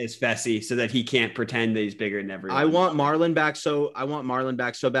big as Fessy so that he can't pretend that he's bigger than everyone. I want Marlon back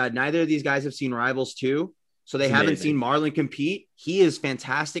so bad. Neither of these guys have seen Rivals 2, so they haven't seen Marlon compete. He is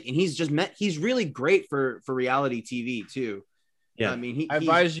fantastic, and he's really great for reality TV too. Yeah. I mean, I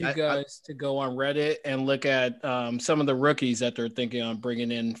advise you guys to go on Reddit and look at some of the rookies that they're thinking on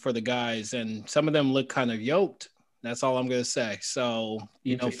bringing in for the guys, and some of them look kind of yoked. That's all I'm going to say. So,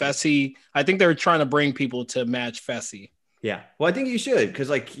 Fessy, I think they're trying to bring people to match Fessy. Yeah. Well, I think you should, because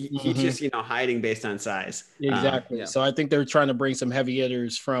like he's just, hiding based on size. Exactly. Yeah. So I think they're trying to bring some heavy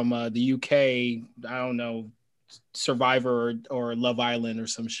hitters from the UK, I don't know, Survivor or Love Island or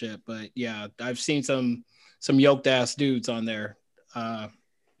some shit. But yeah, I've seen some yoked ass dudes on there.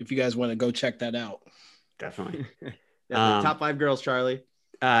 If you guys want to go check that out. Definitely. Top 5 girls, Charlie.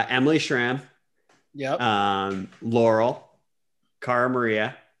 Emily Schramm. Yep. Laurel, Cara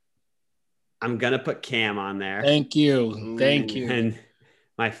Maria. I'm gonna put Cam on there. Thank you. And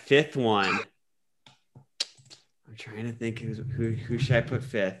my 5th one. I'm trying to think who should I put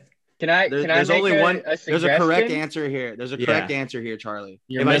 5th? There's make only one. a There's a correct suggestion? answer here. There's a correct answer here, Charlie.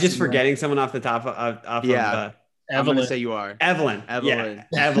 You're Am I just missing forgetting someone off the top of Yeah. one. I'm gonna Evelyn. say you are. Evelyn? Evelyn.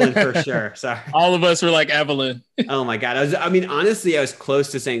 Yeah, Evelyn for sure. Sorry. All of us were like Evelyn. Oh my god. Honestly, I was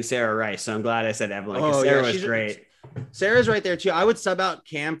close to saying Sarah Rice, so I'm glad I said Evelyn because Sarah was great. Sarah's right there too. I would sub out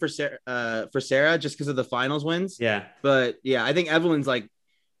Cam for Sarah just because of the finals wins. Yeah. But yeah, I think Evelyn's like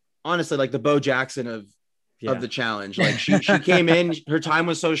honestly like the Bo Jackson of the challenge. Like she came in, her time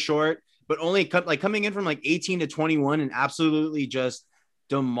was so short, but only coming in from like 18 to 21 and absolutely just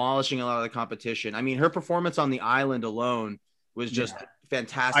demolishing a lot of the competition. I mean, her performance on the island alone was just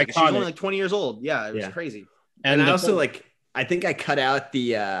fantastic. She was only like 20 years old. Yeah, it was crazy. And I also I think I cut out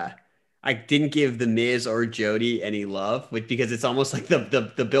I didn't give the Miz or Jody any love, because it's almost like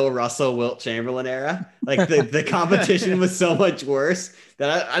the Bill Russell, Wilt Chamberlain era. Like the competition was so much worse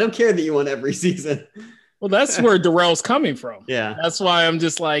that I don't care that you won every season. Well, that's where Darrell's coming from. Yeah. That's why I'm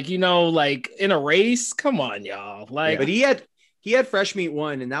just like, like in a race, come on, y'all. Like, but he had Fresh Meat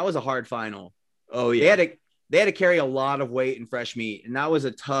 1, and that was a hard final. Oh yeah. They had to carry a lot of weight in Fresh Meat, and that was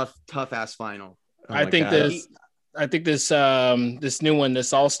a tough ass final. I think this new one,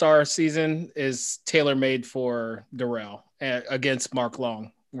 this All-Star season, is tailor-made for Darrell against Mark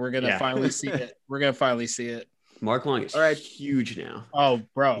Long. We're gonna finally see it. We're gonna finally see it. Mark Long is huge now. Oh,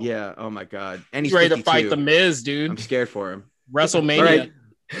 bro. Yeah. Oh my God. And he's ready to fight the Miz, dude. I'm scared for him. WrestleMania.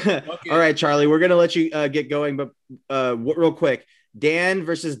 All right, Charlie. We're gonna let you get going, but real quick, Dan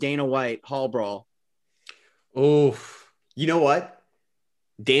versus Dana White, Hall Brawl. Oh, you know what?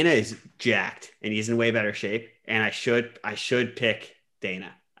 Dana is jacked and he's in way better shape. And I should pick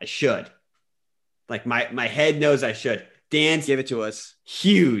Dana. I should. Like my head knows I should. Dan's give it to us.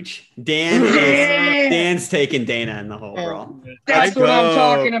 Huge. Dan's taking Dana in the whole brawl. That's what I'm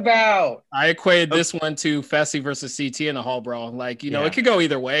talking about. I equated this one to Fessy versus CT in a Hall Brawl. Like, it could go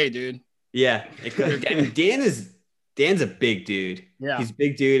either way, dude. Yeah, it could. Dan's a big dude. Yeah, he's a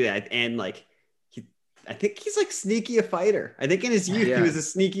big dude, and like I think he's like sneaky a fighter. I think in his youth he was a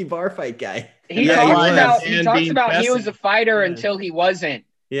sneaky bar fight guy. He talks about he was a fighter until he wasn't.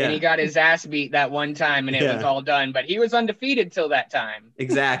 Yeah. And he got his ass beat that one time and it was all done. But he was undefeated till that time.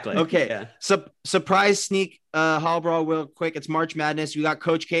 Exactly. Okay. Yeah. Surprise sneak Hall Brawl real quick. It's March Madness. You got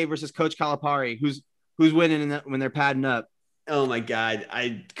Coach K versus Coach Calipari. Who's winning when they're padding up? Oh my God.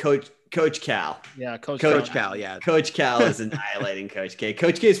 Coach Cal. Yeah, Coach Cal. Yeah. Coach Cal is annihilating Coach K.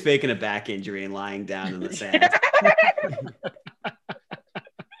 Coach K is faking a back injury and lying down in the sand.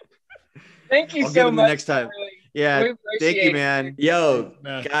 Thank you so much. Next time. Really, yeah. Thank you, man. Yo,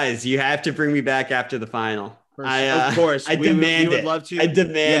 guys, you have to bring me back after the final. Of course. I demand it. We would love to. I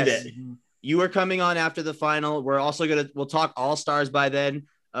demand it. You are coming on after the final. We're also we'll talk All-Stars by then.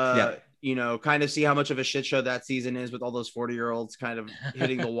 You know, kind of see how much of a shit show that season is with all those 40-year-olds kind of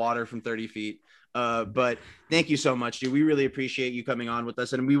hitting the water from 30 feet. But thank you so much, dude. We really appreciate you coming on with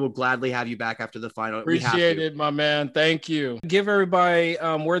us, and we will gladly have you back after the final. Appreciate it, my man. Thank you. Give everybody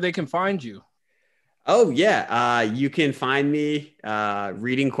where they can find you. Oh, yeah. You can find me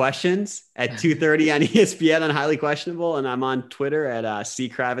reading questions at 2:30 on ESPN on Highly Questionable, and I'm on Twitter at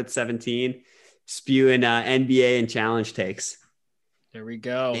ckravitz17, spewing NBA and challenge takes. There we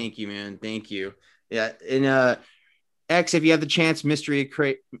go. Thank you, man. Thank you. Yeah. And X, if you have the chance, Mystery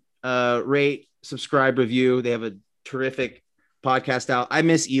rate, subscribe, review. They have a terrific podcast out. I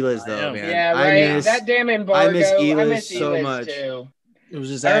miss Eliz though, man. Yeah, right. That damn embargo. I miss Eliz so much. Too. It was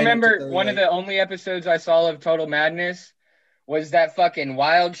just I remember one of the only episodes I saw of Total Madness was that fucking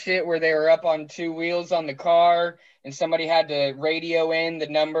wild shit where they were up on two wheels on the car and somebody had to radio in the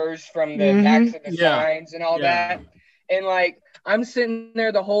numbers from the backs of the signs and all that. And like, I'm sitting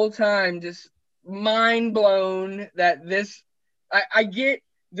there the whole time just mind blown that this, I get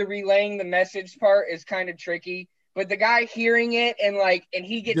the relaying the message part is kind of tricky, but the guy hearing it and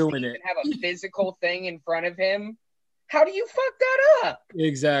he gets to even have a physical thing in front of him. How do you fuck that up?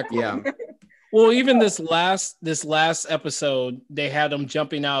 Exactly. Yeah. Well, even this last episode, they had them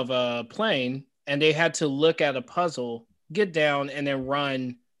jumping out of a plane and they had to look at a puzzle, get down, and then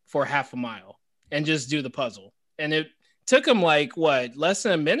run for half a mile and just do the puzzle. And it took them less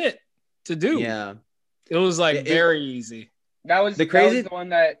than a minute to do. Yeah. It was very easy. That was the one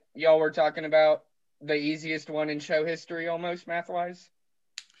that y'all were talking about, the easiest one in show history almost math-wise?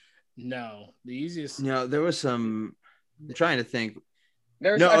 No, the easiest. No, there was some. I'm trying to think.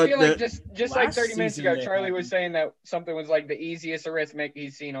 I feel like just like 30 minutes ago, Charlie was saying that something was like the easiest arithmetic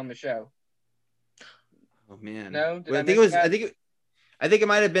he's seen on the show. Oh man. No? I think it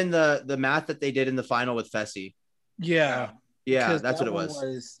might have been the math that they did in the final with Fessy. Yeah. Yeah, that's what it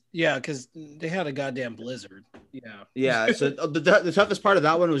was. Yeah, because they had a goddamn blizzard. Yeah. Yeah. So the toughest part of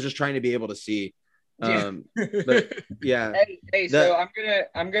that one was just trying to be able to see. But yeah. Hey, so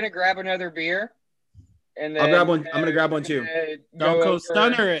I'm gonna grab another beer. And then I'll grab one. I'm gonna grab one too. Don't go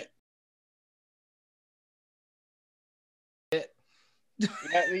stunner it.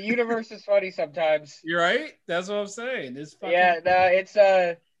 Yeah, the universe is funny sometimes. You're right. That's what I'm saying. It's fucking... it's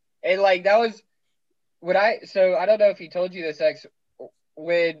that was what so I don't know if he told you this, X.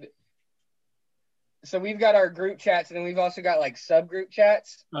 So we've got our group chats and then we've also got subgroup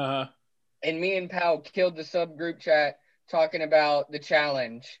chats. Uh-huh. And me and Pal killed the subgroup chat talking about the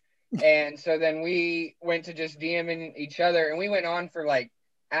challenge. And so then we went to just DMing each other and we went on for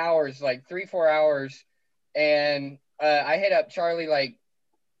hours, 3-4 hours. And I hit up Charlie,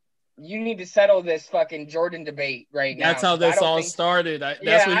 you need to settle this fucking Jordan debate right now. That's how this all started.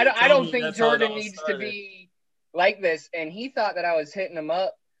 I don't think Jordan needs to be like this. And he thought that I was hitting him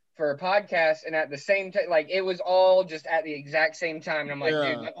up for a podcast. And at the same time, it was all just at the exact same time. And I'm like,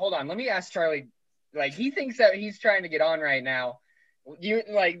 dude, hold on. Let me ask Charlie. He thinks that he's trying to get on right now. You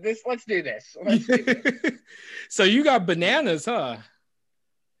this? Let's do this. So you got bananas, huh?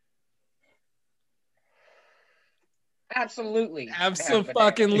 Absolutely.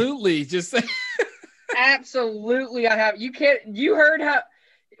 Absolutely. Just absolutely. I have. You heard how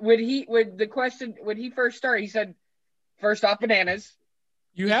when he first started, he said, first off, bananas.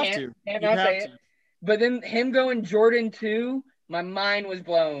 You have to. But then him going Jordan 2, my mind was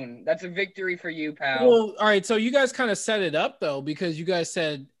blown. That's a victory for you, pal. Well, all right. So you guys kind of set it up though, because you guys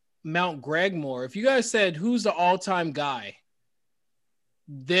said Mount Gregmore. If you guys said who's the all-time guy,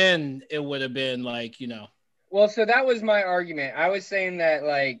 then it would have been Well, so that was my argument. I was saying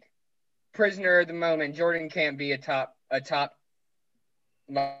that prisoner of the moment, Jordan can't be a top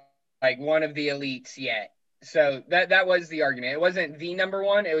one of the elites yet. So that was the argument. It wasn't the number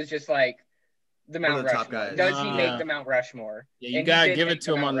one. It was just the One of Mount the top Rushmore? guys. Does he Yeah. make the Mount Rushmore? Yeah, you And he gotta did give make it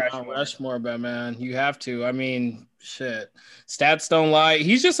to him on the Mount Rushmore, but man, you have to. I mean, shit, stats don't lie.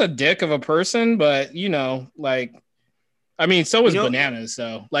 He's just a dick of a person, but you know, like, I mean, so is Bananas.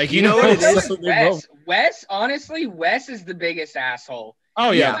 So, like, you know what it So is? is Wes. Wes, honestly, Wes is the biggest asshole.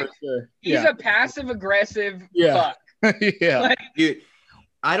 Oh yeah, Like, for sure. He's a passive aggressive Yeah. fuck. Yeah. Like, Dude,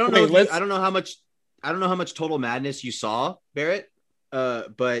 I don't Wait, know. let's- I don't know how much Total Madness you saw, Barrett.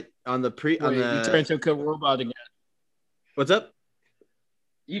 But on the Wait, you turn into a robot again. what's up?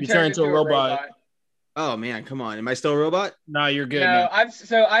 you turn into a robot. Oh man, come on. Am I still a robot? No, you're good. No, now.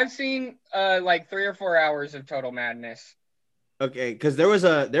 I've seen like 3 or 4 hours of Total Madness. Okay, because there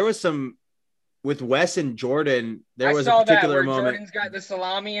was some with Wes and Jordan. There was I saw a particular that where moment. Jordan's got the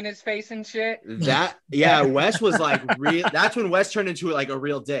salami in his face and shit. That Wes was like real. That's when Wes turned into like a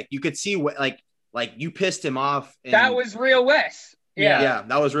real dick. You could see like you pissed him off. And, That was real Wes. yeah,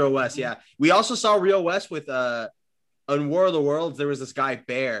 that was real Wes. Yeah, we also saw real Wes with on War of the Worlds. There was this guy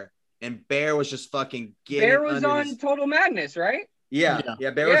Bear, and Bear was just fucking getting. Bear was on Total Madness, right? Yeah.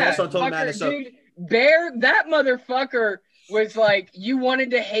 Bear was also on Total fucker, Madness. So dude, Bear, that motherfucker was like, you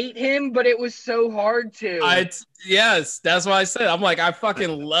wanted to hate him, but it was so hard to. Yes, that's why I said I'm like, I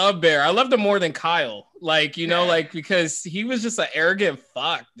fucking love Bear. I loved him more than Kyle. Like, you know, like because he was just an arrogant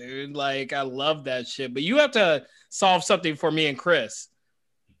fuck, dude. Like, I love that shit. But you have to solve something for me and Chris.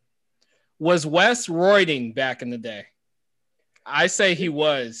 Was Wes roiding back in the day? I say he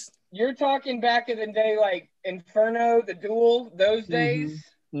was. You're talking back in the day, like Inferno, the Duel, those days.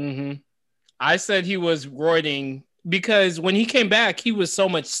 Mm-hmm. I said he was roiding because when he came back, he was so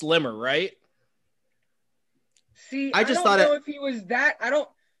much slimmer, right? See, I just don't thought know if he was that. I don't.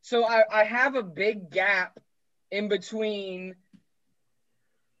 So I have a big gap in between,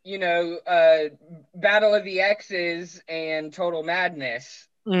 you know, Battle of the X's and Total Madness.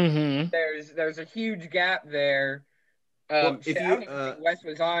 Mm-hmm. There's a huge gap there. Well, I don't even think Wes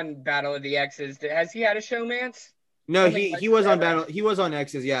was on Battle of the X's. Has he had a showmance? no, he was on Battle. He was on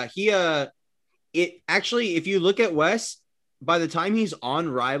X's. Yeah, it actually, if you look at Wes, by the time he's on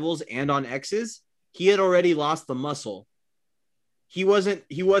Rivals and on X's, he had already lost the muscle. He wasn't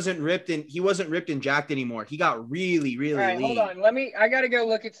ripped and jacked anymore. He got really, really All right, lean. hold on. I gotta go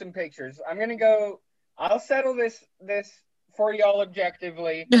look at some pictures. I'll settle this for y'all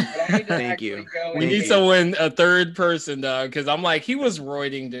objectively. But I need to Thank you. Go We need someone, a third person, dog, because I'm like, he was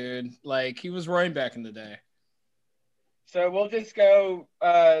roiding, dude. Like, he was roiding back in the day. So we'll just go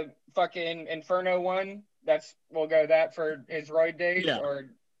fucking Inferno 1. We'll go that for his roid days. Yeah. Or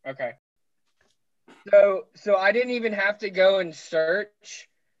okay. So I didn't even have to go and search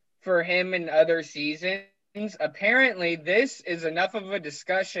for him in other seasons. Apparently, this is enough of a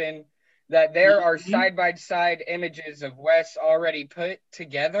discussion that there are side-by-side images of Wes already put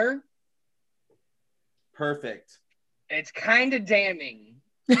together. Perfect. It's kind of damning.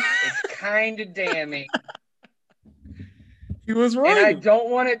 He was And I right. don't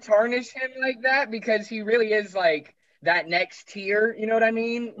want to tarnish him like that because he really is like that next tier. You know what I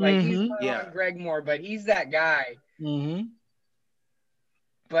mean? Like he's not on Greg Moore, but he's that guy. Mm-hmm.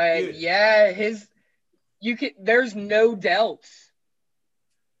 But Dude. yeah, there's no delts.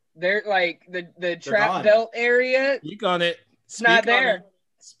 They're like the trap gone. delt area. Speak on it. It's not there.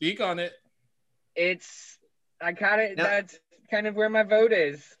 Speak on it. That's kind of where my vote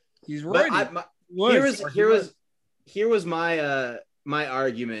is. He's But right. here was my my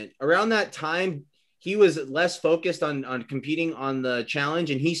argument. Around that time, he was less focused on competing on the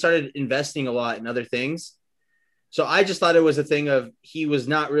challenge, and he started investing a lot in other things. So I just thought it was a thing of he was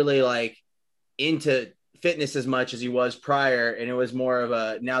not really like into fitness as much as he was prior, and it was more of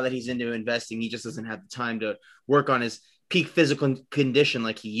a now that he's into investing, he just doesn't have the time to work on his peak physical condition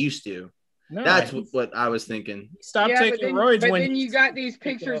like he used to. No, That's what I was thinking. Stop taking roids but when then you got these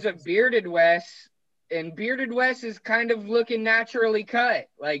pictures of Bearded Wes, and Bearded Wes is kind of looking naturally cut.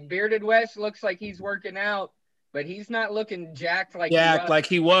 Like Bearded Wes looks like he's working out, but he's not looking jacked like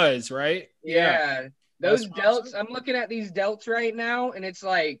he was, right? Yeah. Those That's delts, awesome. I'm looking at these delts right now, and it's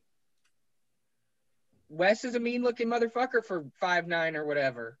like Wes is a mean looking motherfucker for 5'9" or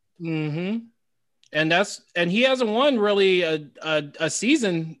whatever. Mm-hmm. And he hasn't won really a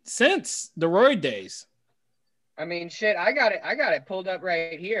season since the roid days. I mean, shit, I got it pulled up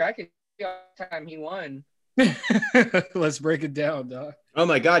right here. I can see all the time he won. Let's break it down, dog. Oh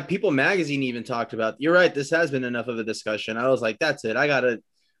my God, People Magazine even talked about. You're right. This has been enough of a discussion. I was like, that's it. I gotta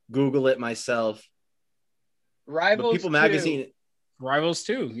Google it myself. Rivals People 2. Magazine. Rivals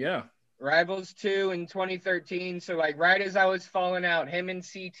too, yeah. Rivals 2 in 2013. So like right as I was falling out, him and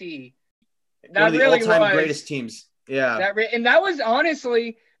CT. One of the all-time greatest teams. Yeah. And that was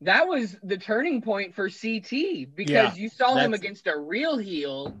honestly that was the turning point for CT because you saw him against a real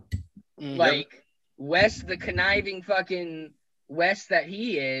heel, like Wes, the conniving fucking Wes that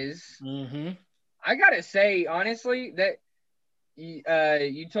he is. I gotta say, honestly, that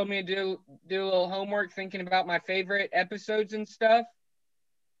you told me to do a little homework thinking about my favorite episodes and stuff.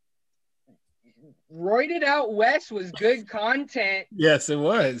 Roided Out Wes was good content. Yes, it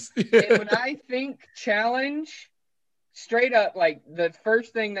was. And when I think challenge, straight up, like the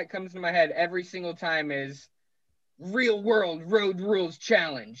first thing that comes to my head every single time is Real World Road Rules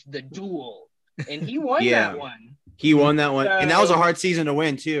Challenge, the duel. And he won that one. He won that one. And that was a hard season to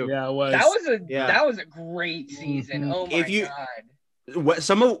win too. Yeah, it was. That was a great season. Oh my God.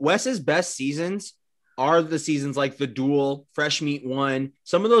 Some of Wes's best seasons are the seasons like the duel, Fresh Meat 1,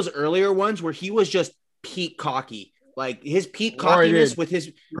 some of those earlier ones where he was just peak cocky. Like his peak cockiness with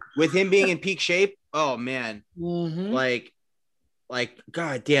him being in peak shape. Oh man. Like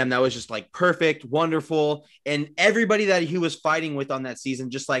god damn, that was just like perfect, wonderful. And everybody that he was fighting with on that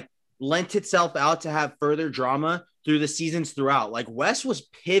season just like lent itself out to have further drama through the seasons throughout. Like Wes was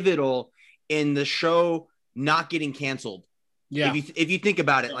pivotal in the show not getting canceled. Yeah. If you think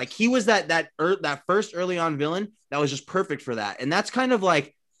about it, like he was that first early on villain that was just perfect for that. And that's kind of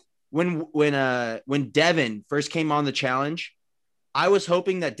like when Devin first came on the challenge, I was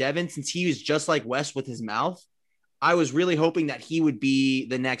hoping that Devin, since he was just like Wes with his mouth, I was really hoping that he would be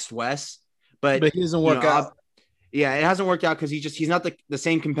the next Wes. But he doesn't work out. Yeah, it hasn't worked out because he's not the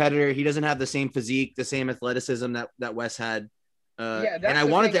same competitor. He doesn't have the same physique, the same athleticism that Wes had. And I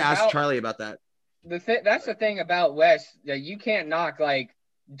wanted to ask Charlie about that. That's the thing about Wes that you can't knock. Like,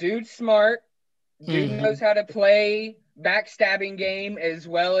 dude's smart, dude knows how to play backstabbing game as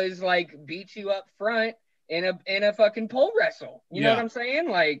well as like beat you up front in a fucking pole wrestle. You know what I'm saying?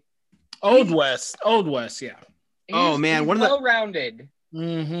 Like old Wes, yeah. Oh man, he's well-rounded.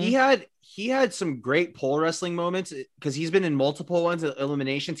 He had some great pole wrestling moments because he's been in multiple ones of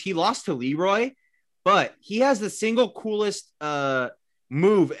eliminations. He lost to Leroy, but he has the single coolest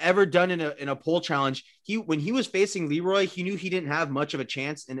move ever done in a pole challenge. When he was facing Leroy, he knew he didn't have much of a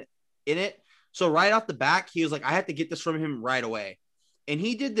chance in it. So right off the back, he was like, I had to get this from him right away. And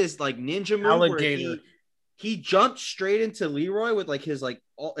he did this like ninja move alligator. Where he jumped straight into Leroy with like his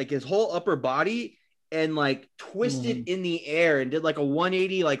his whole upper body and like twisted in the air and did like a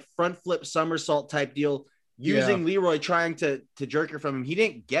 180 like front flip somersault type deal using Leroy trying to jerk her from him. He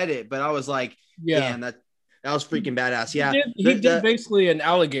didn't get it, but I was like, damn, that was freaking badass. Yeah. He did basically an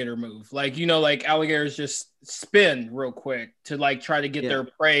alligator move. Like, like alligators just spin real quick to like try to get their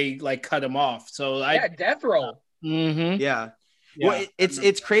prey, like cut them off. So death roll. Yeah. Well,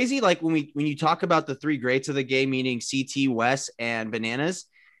 it's crazy. Like when you talk about the three greats of the game, meaning CT, Wes, and Bananas,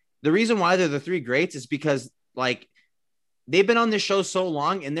 the reason why they're the three greats is because like they've been on this show so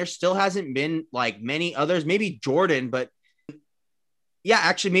long and there still hasn't been like many others, maybe Jordan, but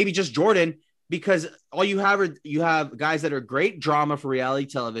actually maybe just Jordan, because all you have guys that are great drama for reality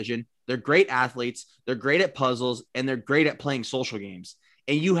television. They're great athletes. They're great at puzzles and they're great at playing social games.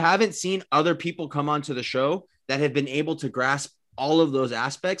 And you haven't seen other people come onto the show that have been able to grasp all of those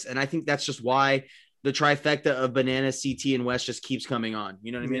aspects. And I think that's just why the trifecta of Bananas, CT, and Wes just keeps coming on.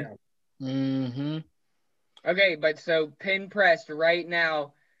 You know what I mean? Okay, but so pin pressed right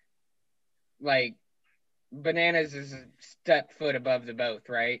now, like Bananas is a step foot above the both,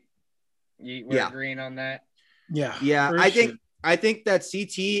 right? We're agreeing on that? Yeah. I think that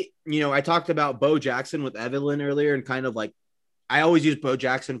CT, I talked about Bo Jackson with Evelyn earlier and kind of like, I always use Bo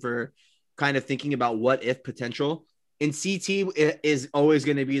Jackson for kind of thinking about what if potential. And CT is always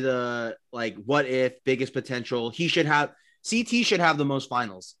going to be the like what if biggest potential. CT should have the most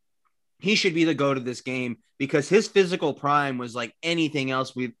finals. He should be the GOAT of this game because his physical prime was like anything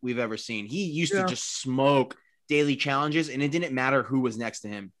else we've ever seen. He used to just smoke daily challenges and it didn't matter who was next to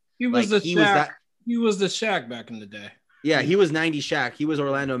him. He was the Shaq back in the day. Yeah, he was 90 Shaq. He was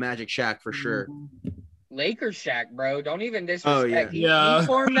Orlando Magic Shaq for sure. Lakers Shaq, bro. Don't even disrespect. He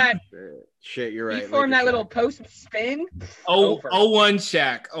formed that. Shit, you're right. He formed that little post spin. 01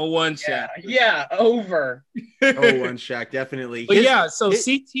 Shaq. 01 Shaq. Yeah, over. 01 Shaq, definitely. But so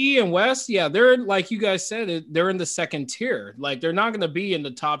CT and Wes, they're like you guys said, they're in the second tier. Like they're not going to be in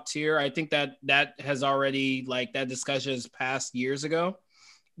the top tier. I think that has already like that discussion has passed years ago.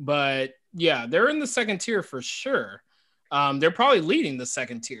 But they're in the second tier for sure. They're probably leading the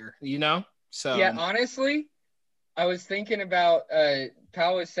second tier, So honestly, I was thinking about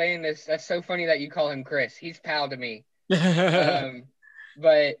Pal was saying this. That's so funny that you call him Chris. He's pal to me.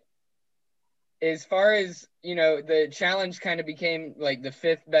 But as far as, the challenge kind of became like the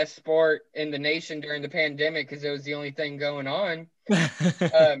fifth best sport in the nation during the pandemic because it was the only thing going on.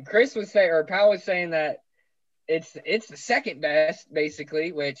 Chris was saying, or Powell was saying that it's the second best,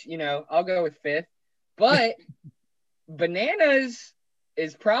 basically, which, I'll go with fifth. But Bananas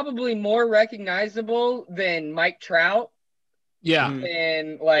is probably more recognizable than Mike Trout. Yeah.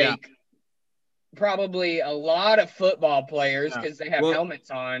 And probably a lot of football players because they have helmets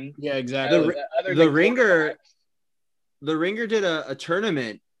on. Yeah, exactly. The Ringer did a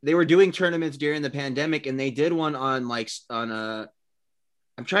tournament. They were doing tournaments during the pandemic, and they did one on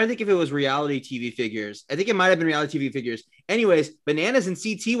I'm trying to think if it was reality TV figures. I think it might have been reality TV figures. Anyways, Bananas and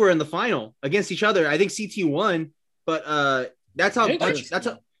CT were in the final against each other. I think CT won, but that's how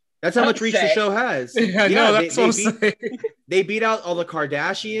much reach the show has. They beat out all the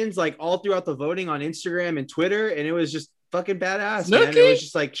Kardashians like all throughout the voting on Instagram and Twitter, and it was just fucking badass. Snooki? Man. It was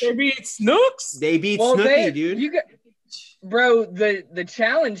just like they beat Snooks. They beat Snooki, dude. Bro, the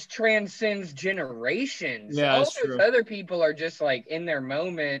challenge transcends generations. Yeah, all that's those true. other people are just like in their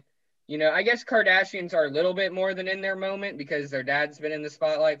moment. I guess Kardashians are a little bit more than in their moment because their dad's been in the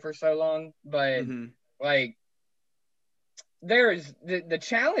spotlight for so long. But there's the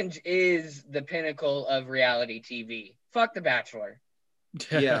challenge is the pinnacle of reality TV. Fuck The Bachelor.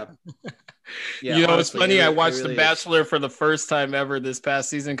 Yeah. It's funny. I watched The Bachelor for the first time ever this past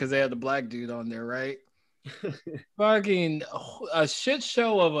season because they had the black dude on there, right? Fucking a shit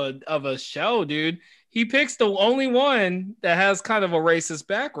show of a show, dude. He picks the only one that has kind of a racist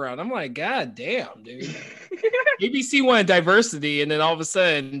background. I'm like, God damn, dude. ABC wanted diversity, and then all of a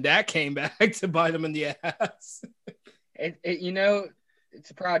sudden that came back to bite him in the ass. It's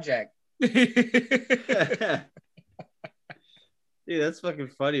a project. Dude, that's fucking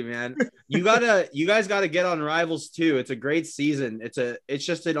funny, man. You guys gotta get on Rivals too. It's a great season. It's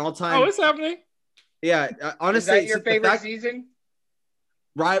just an all-time. Oh, it's happening. Yeah, honestly, is that your favorite season?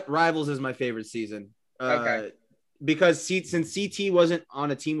 Rivals is my favorite season. Okay. Because since CT wasn't on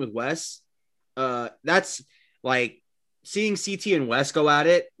a team with Wes, that's like seeing CT and Wes go at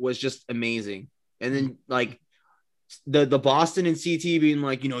it was just amazing. And then like the Boston and CT being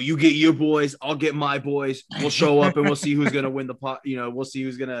like, you get your boys, I'll get my boys. We'll show up and we'll see who's gonna win the pot. We'll see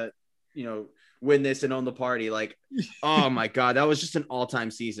who's gonna win this and own the party. Like, oh my god, that was just an all-time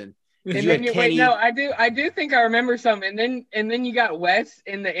season. And then I do think I remember some. And then you got Wes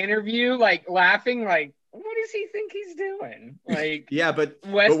in the interview, like laughing, like, what does he think he's doing? Like, yeah, but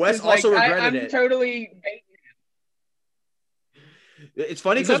Wes also regretted it. I'm totally. It's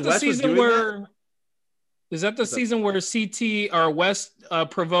funny because Wes was doing that. Is that the season where CT or Wes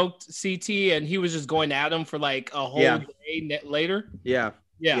provoked CT and he was just going at him for like a whole day later? Yeah.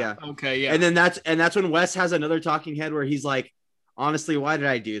 Okay. Yeah. And then that's when Wes has another talking head where he's like, honestly, why did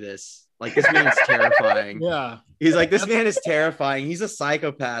I do this? Like, this man's terrifying. Yeah. He's like, this man is terrifying. He's a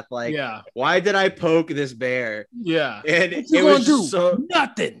psychopath. Like, why did I poke this bear? Yeah. And it was just so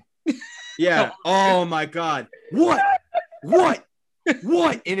nothing. Yeah. Oh my God. What?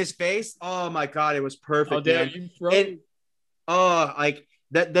 In his face? Oh my God. It was perfect. Oh, damn, like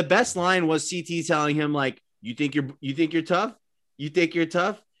that. The best line was CT telling him, like, you think you're tough? You think you're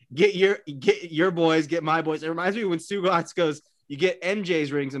tough? Get your boys, get my boys. It reminds me when Stugotz goes, you get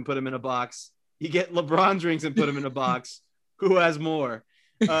MJ's rings and put them in a box. You get LeBron's rings and put them in a box. Who has more?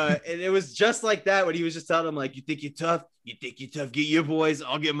 And it was just like that when he was just telling him, like, you think you're tough? You think you're tough? Get your boys.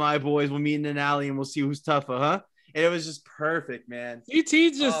 I'll get my boys. We'll meet in an alley and we'll see who's tougher, huh? And it was just perfect, man.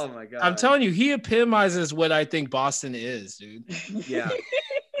 Oh my God. I'm telling you, he epitomizes what I think Boston is, dude. Yeah.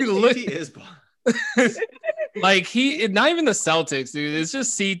 CT is Boston. Like not even the Celtics, dude. It's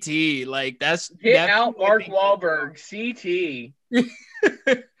just CT. Like that's out Mark Wahlberg. CT.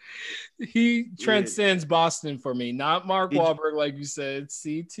 He transcends Boston for me, not Mark Wahlberg, like you said.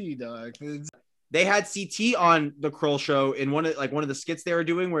 CT, dog. They had CT on the Kroll show in one of the skits they were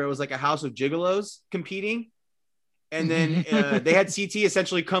doing where it was like a house of gigolos competing. And then they had CT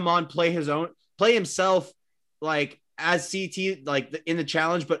essentially come on, play himself like as CT, like in the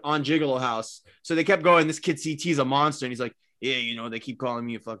challenge, but on Gigolo House. So they kept going, this kid CT's a monster. And he's like, yeah, they keep calling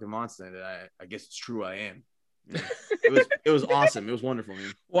me a fucking monster. And I guess it's true. I am. It was awesome. It was wonderful,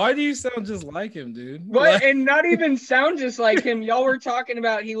 man. Why do you sound just like him, dude? What? And not even sound just like him. Y'all were talking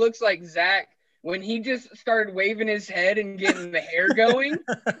about he looks like Zach. When he just started waving his head and getting the hair going,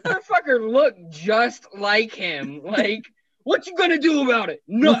 motherfucker looked just like him. Like, what you gonna do about it?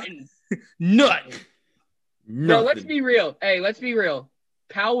 Nothing. Nothing. No, let's be real. Hey, let's be real.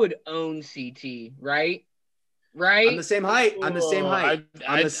 Powell would own CT, right? Right? I'm the same height. I'm the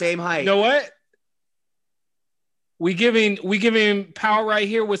same height. You know what? We giving Pal right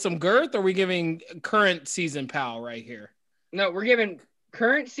here with some girth, or we giving current season Pal right here? No, we're giving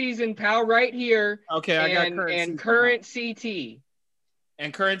current season Pal right here. Okay, I got current CT.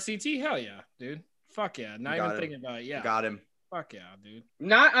 And current CT, hell yeah, dude. Fuck yeah. Not even thinking about it. Yeah. Got him. Fuck yeah, dude.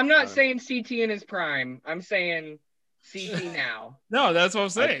 I'm not saying CT in his prime. I'm saying CT now. No, that's what I'm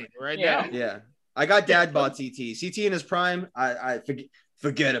saying now. Yeah. I got dad bod CT. CT in his prime. I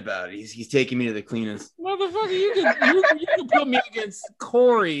forget about it. He's taking me to the cleanest. Motherfucker, you can put me against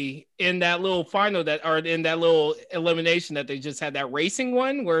Corey in that little final in that little elimination that they just had, that racing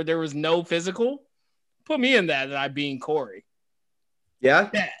one where there was no physical. Put me in that and I being Corey.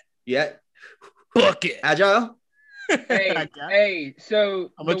 Yeah. Yeah. Book it. Agile. Hey, so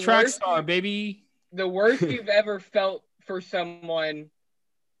I'm a track star, baby. The worst you've ever felt for someone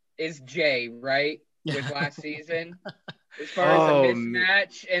is Jay, right? With last season. As far as a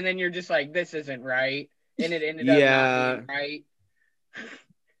mismatch, and then you're just like, this isn't right. And it ended up not being right.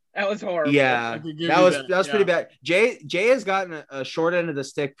 That was horrible. Yeah, that was pretty bad. Jay has gotten a short end of the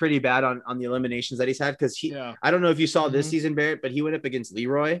stick pretty bad on the eliminations that he's had, because I don't know if you saw this season, Barrett, but he went up against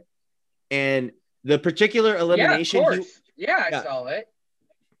Leroy, and the particular elimination I saw it.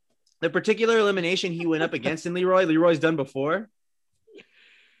 The particular elimination he went up against in Leroy's done before.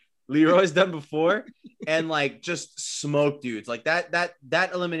 And like just smoked dudes. Like that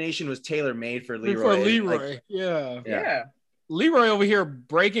elimination was tailor made for Leroy. Like, yeah. Leroy over here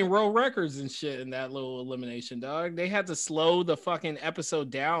breaking world records and shit in that little elimination, dog. They had to slow the fucking episode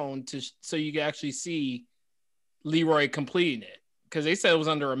down so you could actually see Leroy completing it, because they said it was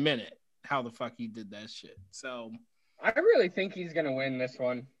under a minute. How the fuck he did that shit? So I really think he's gonna win this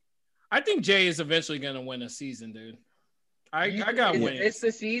one. I think Jay is eventually gonna win a season, dude. I got win. Is this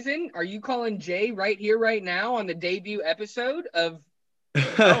the season? Are you calling Jay right here, right now, on the debut episode of?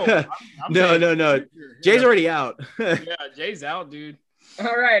 No. Jay's already out. Yeah, Jay's out, dude.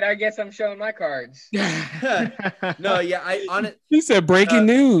 All right, I guess I'm showing my cards. No, yeah, He said breaking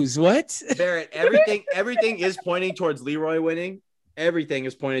news. What? Barrett, everything is pointing towards Leroy winning. Everything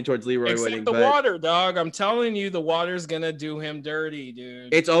is pointing towards Leroy winning. Except the water, dog. I'm telling you, the water's gonna do him dirty,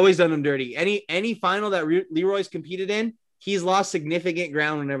 dude. It's always done him dirty. Any final that Leroy's competed in, he's lost significant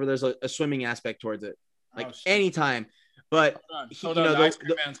ground whenever there's a swimming aspect towards it. Like anytime. But hold on, the ice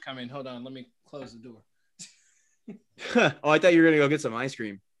cream man's coming. Hold on, let me close the door. I thought you were gonna go get some ice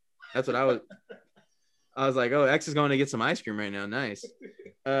cream. That's what I was. I was like, oh, X is going to get some ice cream right now. Nice.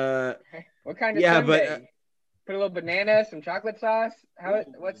 What kind of sundae? But put a little banana, some chocolate sauce.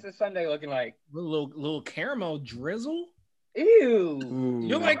 What's the sundae looking like? A little caramel drizzle. Ew. Ooh.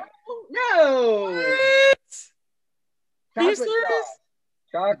 You're like, no. What?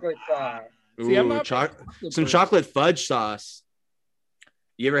 Chocolate sauce. Ooh, some chocolate fudge sauce.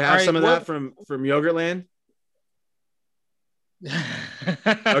 You ever have some of that from Yogurtland?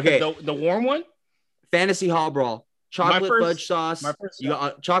 Okay, the warm one. Fantasy Hall Brawl. Fudge sauce. You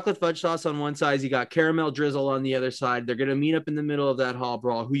got chocolate fudge sauce on one side. You got caramel drizzle on the other side. They're gonna meet up in the middle of that Hall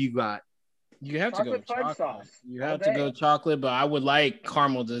Brawl. Who you got? You have to go chocolate sauce. You have to go chocolate, but I would like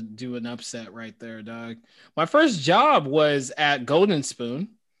caramel to do an upset right there, dog. My first job was at Golden Spoon.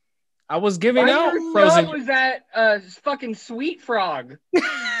 I was giving out frozen. Was that fucking Sweet Frog?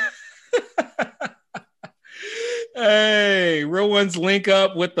 Hey, real ones link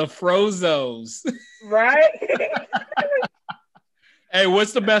up with the Frozos, right? Hey,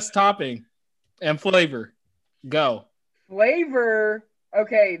 what's the best topping and flavor? Go. Flavor.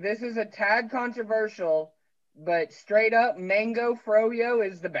 Okay, this is a tad controversial, but straight up, mango froyo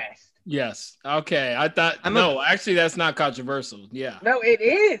is the best. Yes. Okay. I thought actually that's not controversial. Yeah. No, it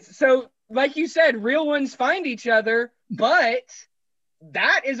is. So, like you said, real ones find each other, but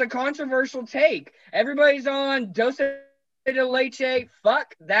that is a controversial take. Everybody's on dose de leche.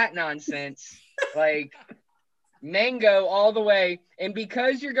 Fuck that nonsense. Like mango all the way. And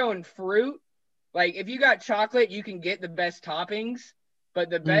because you're going fruit, like if you got chocolate, you can get the best toppings, but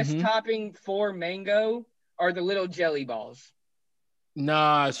the best topping for mango are the little jelly balls.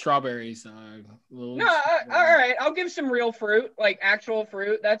 Nah, strawberries. All right. I'll give some real fruit, like actual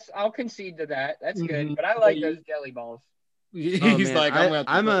fruit. I'll concede to that. That's good. But I like those jelly balls. He's like,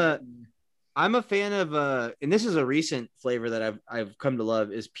 I'm a fan of and this is a recent flavor that I've come to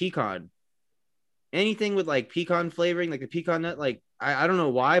love is pecan. Anything with like pecan flavoring, like the pecan nut, like I don't know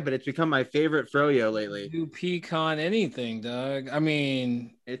why, but it's become my favorite froyo lately. Do pecan anything, Doug? I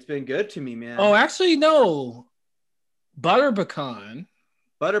mean, it's been good to me, man. Oh, actually, no. Butter pecan.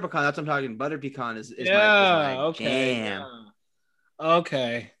 That's what I'm talking. Butter pecan is my okay. Jam. Yeah.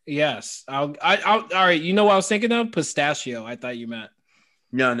 Okay. Yes. I'll all right. You know what I was thinking of? Pistachio. I thought you meant.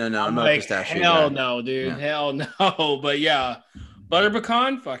 No. I'm a like, pistachio hell guy. no, dude. Yeah. Hell no. But yeah, butter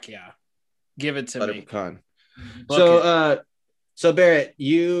pecan, fuck yeah. Give it to Butter me. pecan. Book it. So Barrett,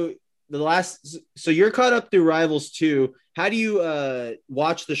 so you're caught up through Rivals 2. How do you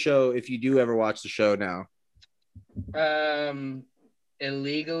watch the show if you do ever watch the show now?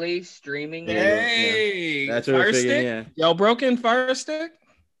 Illegally streaming it. Hey, That's what Fire we're figuring, Stick? yeah. Y'all broken Fire Stick?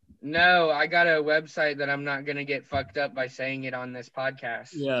 No, I got a website that I'm not gonna get fucked up by saying it on this podcast.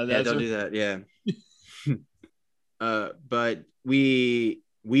 Yeah, Yeah, don't do that. Yeah. But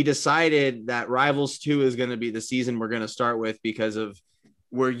we decided that Rivals 2 is going to be the season we're going to start with because of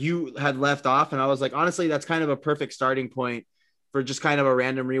where you had left off. And I was like, honestly, that's kind of a perfect starting point for just kind of a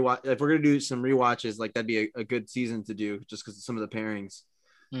random rewatch. If we're going to do some rewatches, like that'd be a good season to do just because of some of the pairings.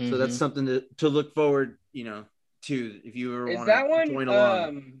 Mm-hmm. So that's something to look forward, to if you ever want to join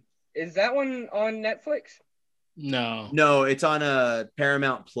along. Is that one on Netflix? No, it's on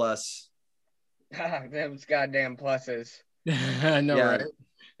Paramount Plus. Those goddamn pluses. I know, Yeah.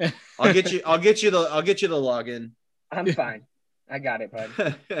 right? I'll get you the login. I'm fine. I got it, bud.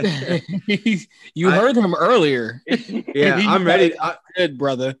 You heard him earlier. Yeah, I'm ready. Good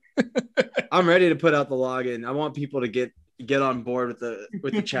brother. I'm ready to put out the login. I want people to get on board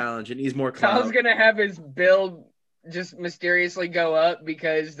with the challenge and he's more clout. Kyle's gonna have his build just mysteriously go up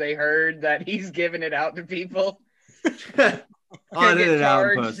because they heard that he's giving it out to people. I'll edit it out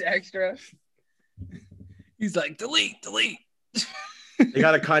and post extra. He's like, delete. They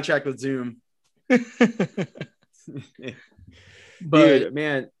got a contract with Zoom. But dude,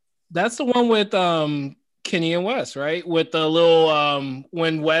 man, that's the one with Kenny and Wes, right? With the little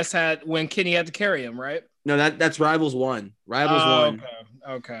when Kenny had to carry him, right? No, that's Rivals 1. Rivals 1.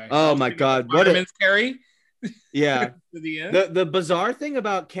 Okay. Oh my God, what a carry! Yeah. To the end. The bizarre thing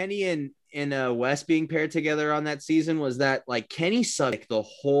about Kenny and Wes being paired together on that season was that like Kenny sucked the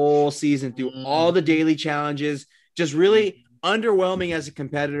whole season through all the daily challenges, just really underwhelming as a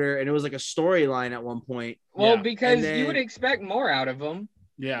competitor, and it was like a storyline at one point. Well, because you would expect more out of him.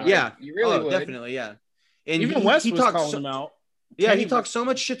 Yeah, you really would. Definitely, yeah. And even Wes was calling him out. Yeah, he talked so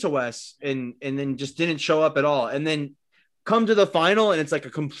much shit to Wes, and then just didn't show up at all. And then come to the final, and it's like a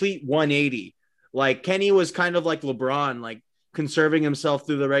complete 180. Like Kenny was kind of like LeBron, like conserving himself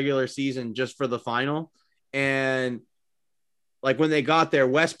through the regular season just for the final. And like when they got there,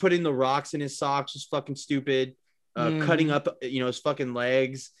 Wes putting the rocks in his socks was fucking stupid. Cutting up, his fucking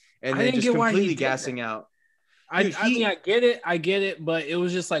legs, and then just completely gassing out. Dude, I mean, I get it, but it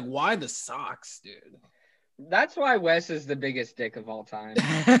was just like, why the socks, dude? That's why Wes is the biggest dick of all time.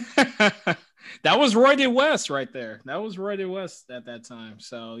 That was Roy D. West right there. That was Roy D. West at that time.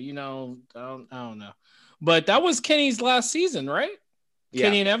 So, I don't know. But that was Kenny's last season, right? Yeah.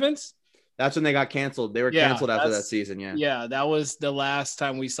 Kenny and Evans? That's when they got canceled. They were canceled after that season, yeah. Yeah, that was the last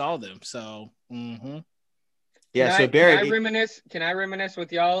time we saw them. So, Yeah, Can I reminisce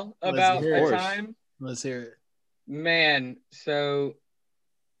with y'all about a time? Let's hear it. Man, so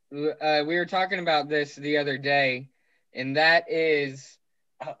we were talking about this the other day, and that is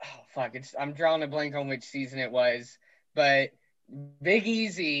I'm drawing a blank on which season it was, but Big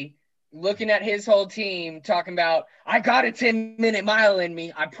Easy looking at his whole team talking about, I got a 10-minute mile in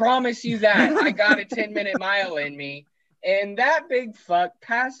me. I promise you that. I got a 10-minute mile in me. And that big fuck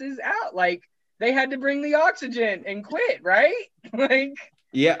passes out. Like, they had to bring the oxygen and quit, right? Like,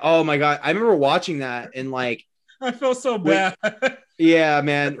 yeah. Oh my God. I remember watching that and like, I feel so bad. Yeah,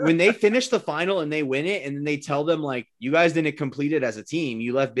 man. When they finish the final and they win it, and then they tell them like, you guys didn't complete it as a team.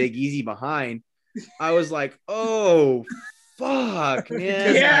 You left Big Easy behind. I was like, oh fuck,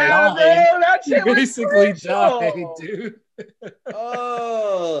 man. Yeah, bro, that shit was basically died, dude.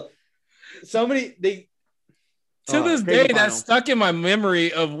 Oh, somebody to this day, that's stuck in my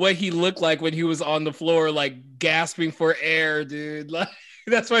memory of what he looked like when he was on the floor, like gasping for air, dude. Like,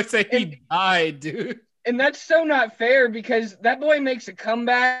 that's why I say he died, dude. And that's so not fair because that boy makes a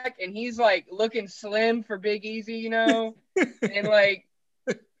comeback and he's like looking slim for Big Easy, and like,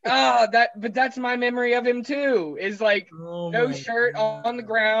 but that's my memory of him too, is like no shirt on the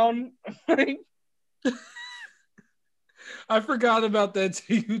ground. I forgot about that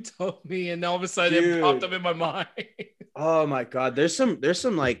till you told me, and all of a sudden it popped up in my mind. Oh my God. There's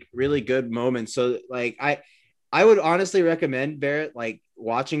some like really good moments. So like I would honestly recommend Barrett like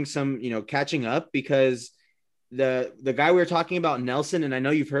watching some, catching up, because the guy we were talking about, Nelson, and I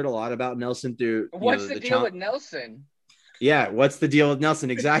know you've heard a lot about Nelson through what's the deal with Nelson? Yeah, what's the deal with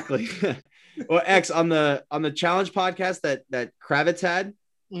Nelson? Exactly. Well, X on the challenge podcast that Kravitz had,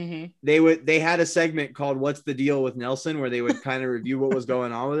 they had a segment called "What's the Deal with Nelson," where they would kind of review what was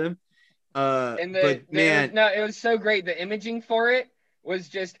going on with him. It was so great. The imaging for it was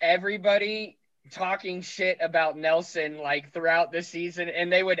just everybody talking shit about Nelson like throughout the season,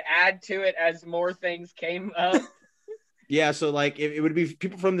 and they would add to it as more things came up. Yeah, so like it would be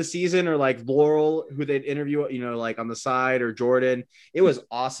people from the season or like Laurel who they'd interview, like on the side, or Jordan. It was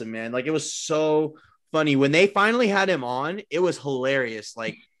awesome, man. Like it was so funny when they finally had him on. It was hilarious.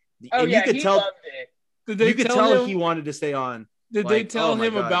 Like, oh and yeah, you could he tell. loved it. You could tell he wanted to stay on. Did they tell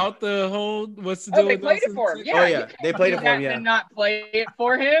him about the whole what's the deal? Oh, they played it for him. Yeah. Oh yeah, they played it for him. Yeah. And not play it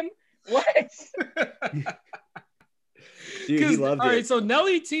for him. What? Dude, he loved it. All right, so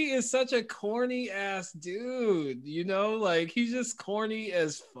Nelly T is such a corny ass dude, like he's just corny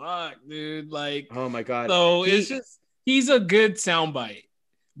as fuck, dude. Like, oh my god. So it's just he's a good soundbite.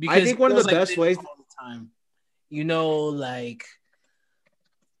 I think one of the best ways all the time. Like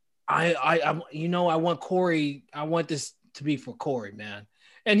I want Corey. I want this to be for Corey, man.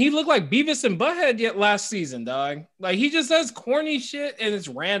 And he looked like Beavis and Butthead yet last season, dog. Like he just does corny shit and it's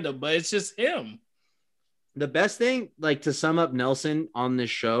random, but it's just him. The best thing, like to sum up Nelson on this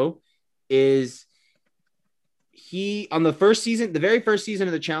show, is he on the very first season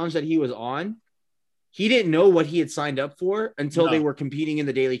of the challenge that he was on, he didn't know what he had signed up for until they were competing in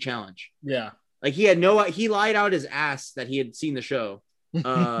the daily challenge. Yeah. Like he lied out his ass that he had seen the show.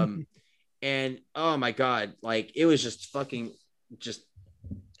 And oh my God, like it was just fucking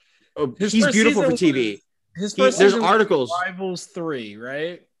he's beautiful for TV. There's articles. Rivals 3,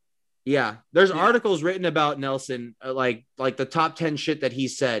 right? Yeah, there's articles written about Nelson, like the top 10 shit that he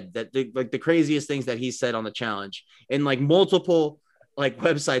said, that the craziest things that he said on the challenge, and like multiple like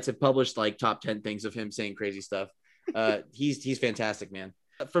websites have published like top 10 things of him saying crazy stuff. He's fantastic, man.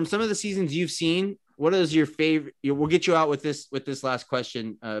 From some of the seasons you've seen, what is your favorite? We'll get you out with this last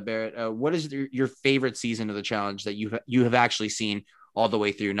question, Barrett. What is your favorite season of the challenge that you have actually seen all the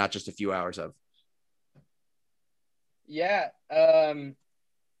way through, not just a few hours of? Yeah.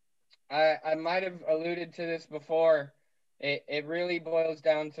 I might have alluded to this before. It really boils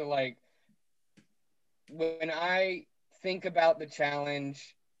down to like when I think about the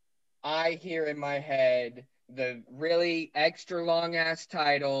challenge, I hear in my head the really extra long ass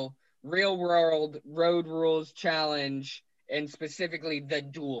title, Real World Road Rules Challenge, and specifically the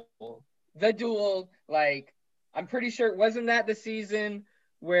duel. The duel, like I'm pretty sure wasn't that the season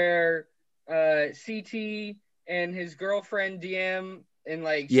where CT and his girlfriend DM and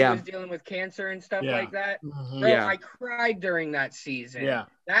like she was dealing with cancer and stuff like that. Mm-hmm. Bro, I cried during that season. Yeah.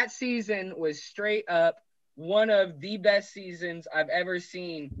 That season was straight up one of the best seasons I've ever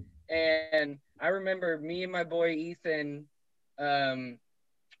seen. And I remember me and my boy Ethan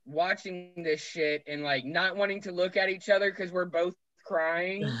watching this shit and like not wanting to look at each other because we're both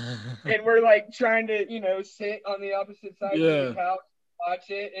crying and we're like trying to, sit on the opposite side of the couch, watch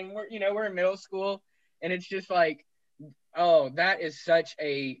it. And we're in middle school and it's just like, oh, that is such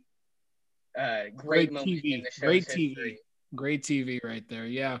a great moment TV. in the show's history. Great TV right there.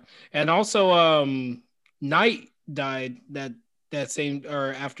 Yeah. And also Knight died that same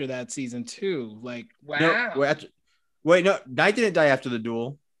or after that season too. Like wow. No, Knight didn't die after the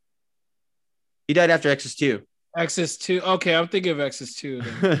duel. He died after X's2. X's2. Okay, I'm thinking of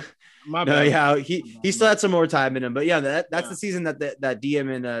X's2. My bad. No, yeah, he still had some more time in him. But yeah, that's the season that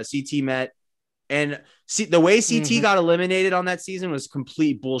DM and CT met. And the way CT got eliminated on that season was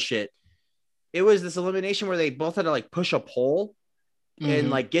complete bullshit. It was this elimination where they both had to like push a pole and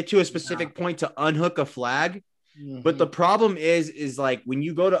like get to a specific point to unhook a flag. But the problem is like when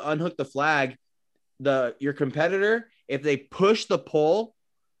you go to unhook the flag, your competitor, if they push the pole,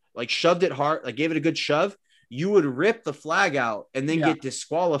 like shoved it hard, like gave it a good shove, you would rip the flag out and then get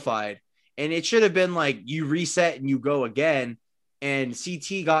disqualified. And it should have been like you reset and you go again. And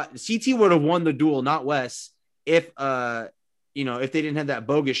CT would have won the duel, not Wes, if if they didn't have that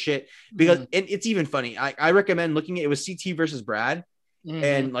bogus shit. Because and it's even funny. I recommend looking at it was CT versus Brad.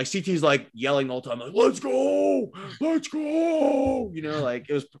 And like CT's like yelling the whole time, like, let's go. Like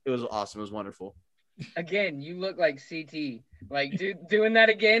it was awesome. It was wonderful. Again, you look like CT. Like doing that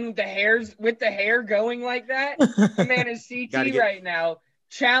again with the hair going like that. The man is CT right now.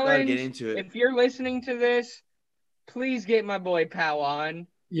 Challenge. Get into it. If you're listening to this, please get my boy Pow on.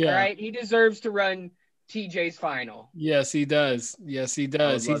 Yeah. All right. He deserves to run TJ's final. Yes, he does. He's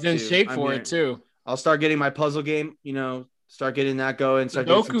in shape for it too. I'll start getting my puzzle game, start getting that going. Start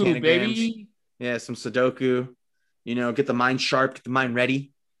Sudoku, getting some baby. Yeah, some Sudoku. Get the mind sharp, get the mind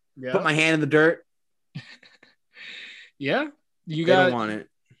ready. Yeah. Put my hand in the dirt. Yeah. They don't want it.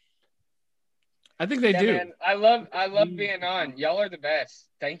 I think they do. Man, I love being on. Y'all are the best.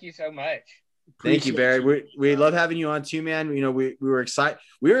 Thank you so much. Thank you, Barrett. We love having you on too, man. You know, we were excited.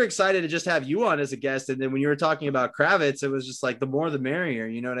 We were excited to just have you on as a guest. And then when you were talking about Kravitz, it was just like the more the merrier.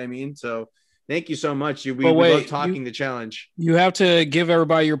 You know what I mean? So thank you so much. We love talking the challenge. You have to give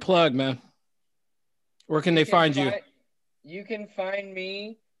everybody your plug, man. Where can they find you? You can find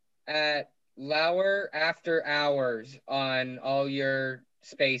me at Lauer After Hours on all your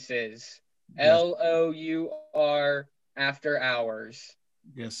spaces. LOUR After Hours.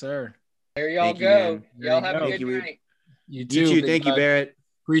 Yes, sir. There y'all go. Y'all have a good night. You too. Thank you, Barrett.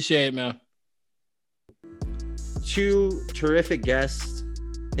 Appreciate it, man. 2 terrific guests.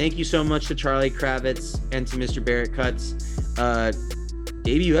 Thank you so much to Charlie Kravitz and to Mr. Barrett Cutts.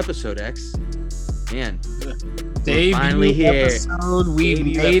 Debut episode, X. Man. Debut finally here. Episode. We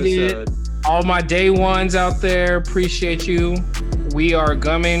made it. All my day ones out there, appreciate you. We are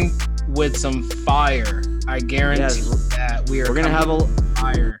coming with some fire. I guarantee that we're gonna have a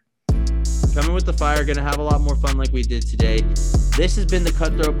fire. Coming with the fire, gonna have a lot more fun like we did today. This has been the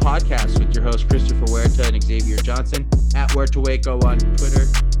Cutthroat Podcast with your hosts Christopher Huerta and Xavier Johnson at Huerta Waco on Twitter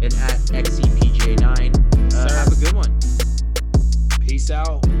and at XCPJ9.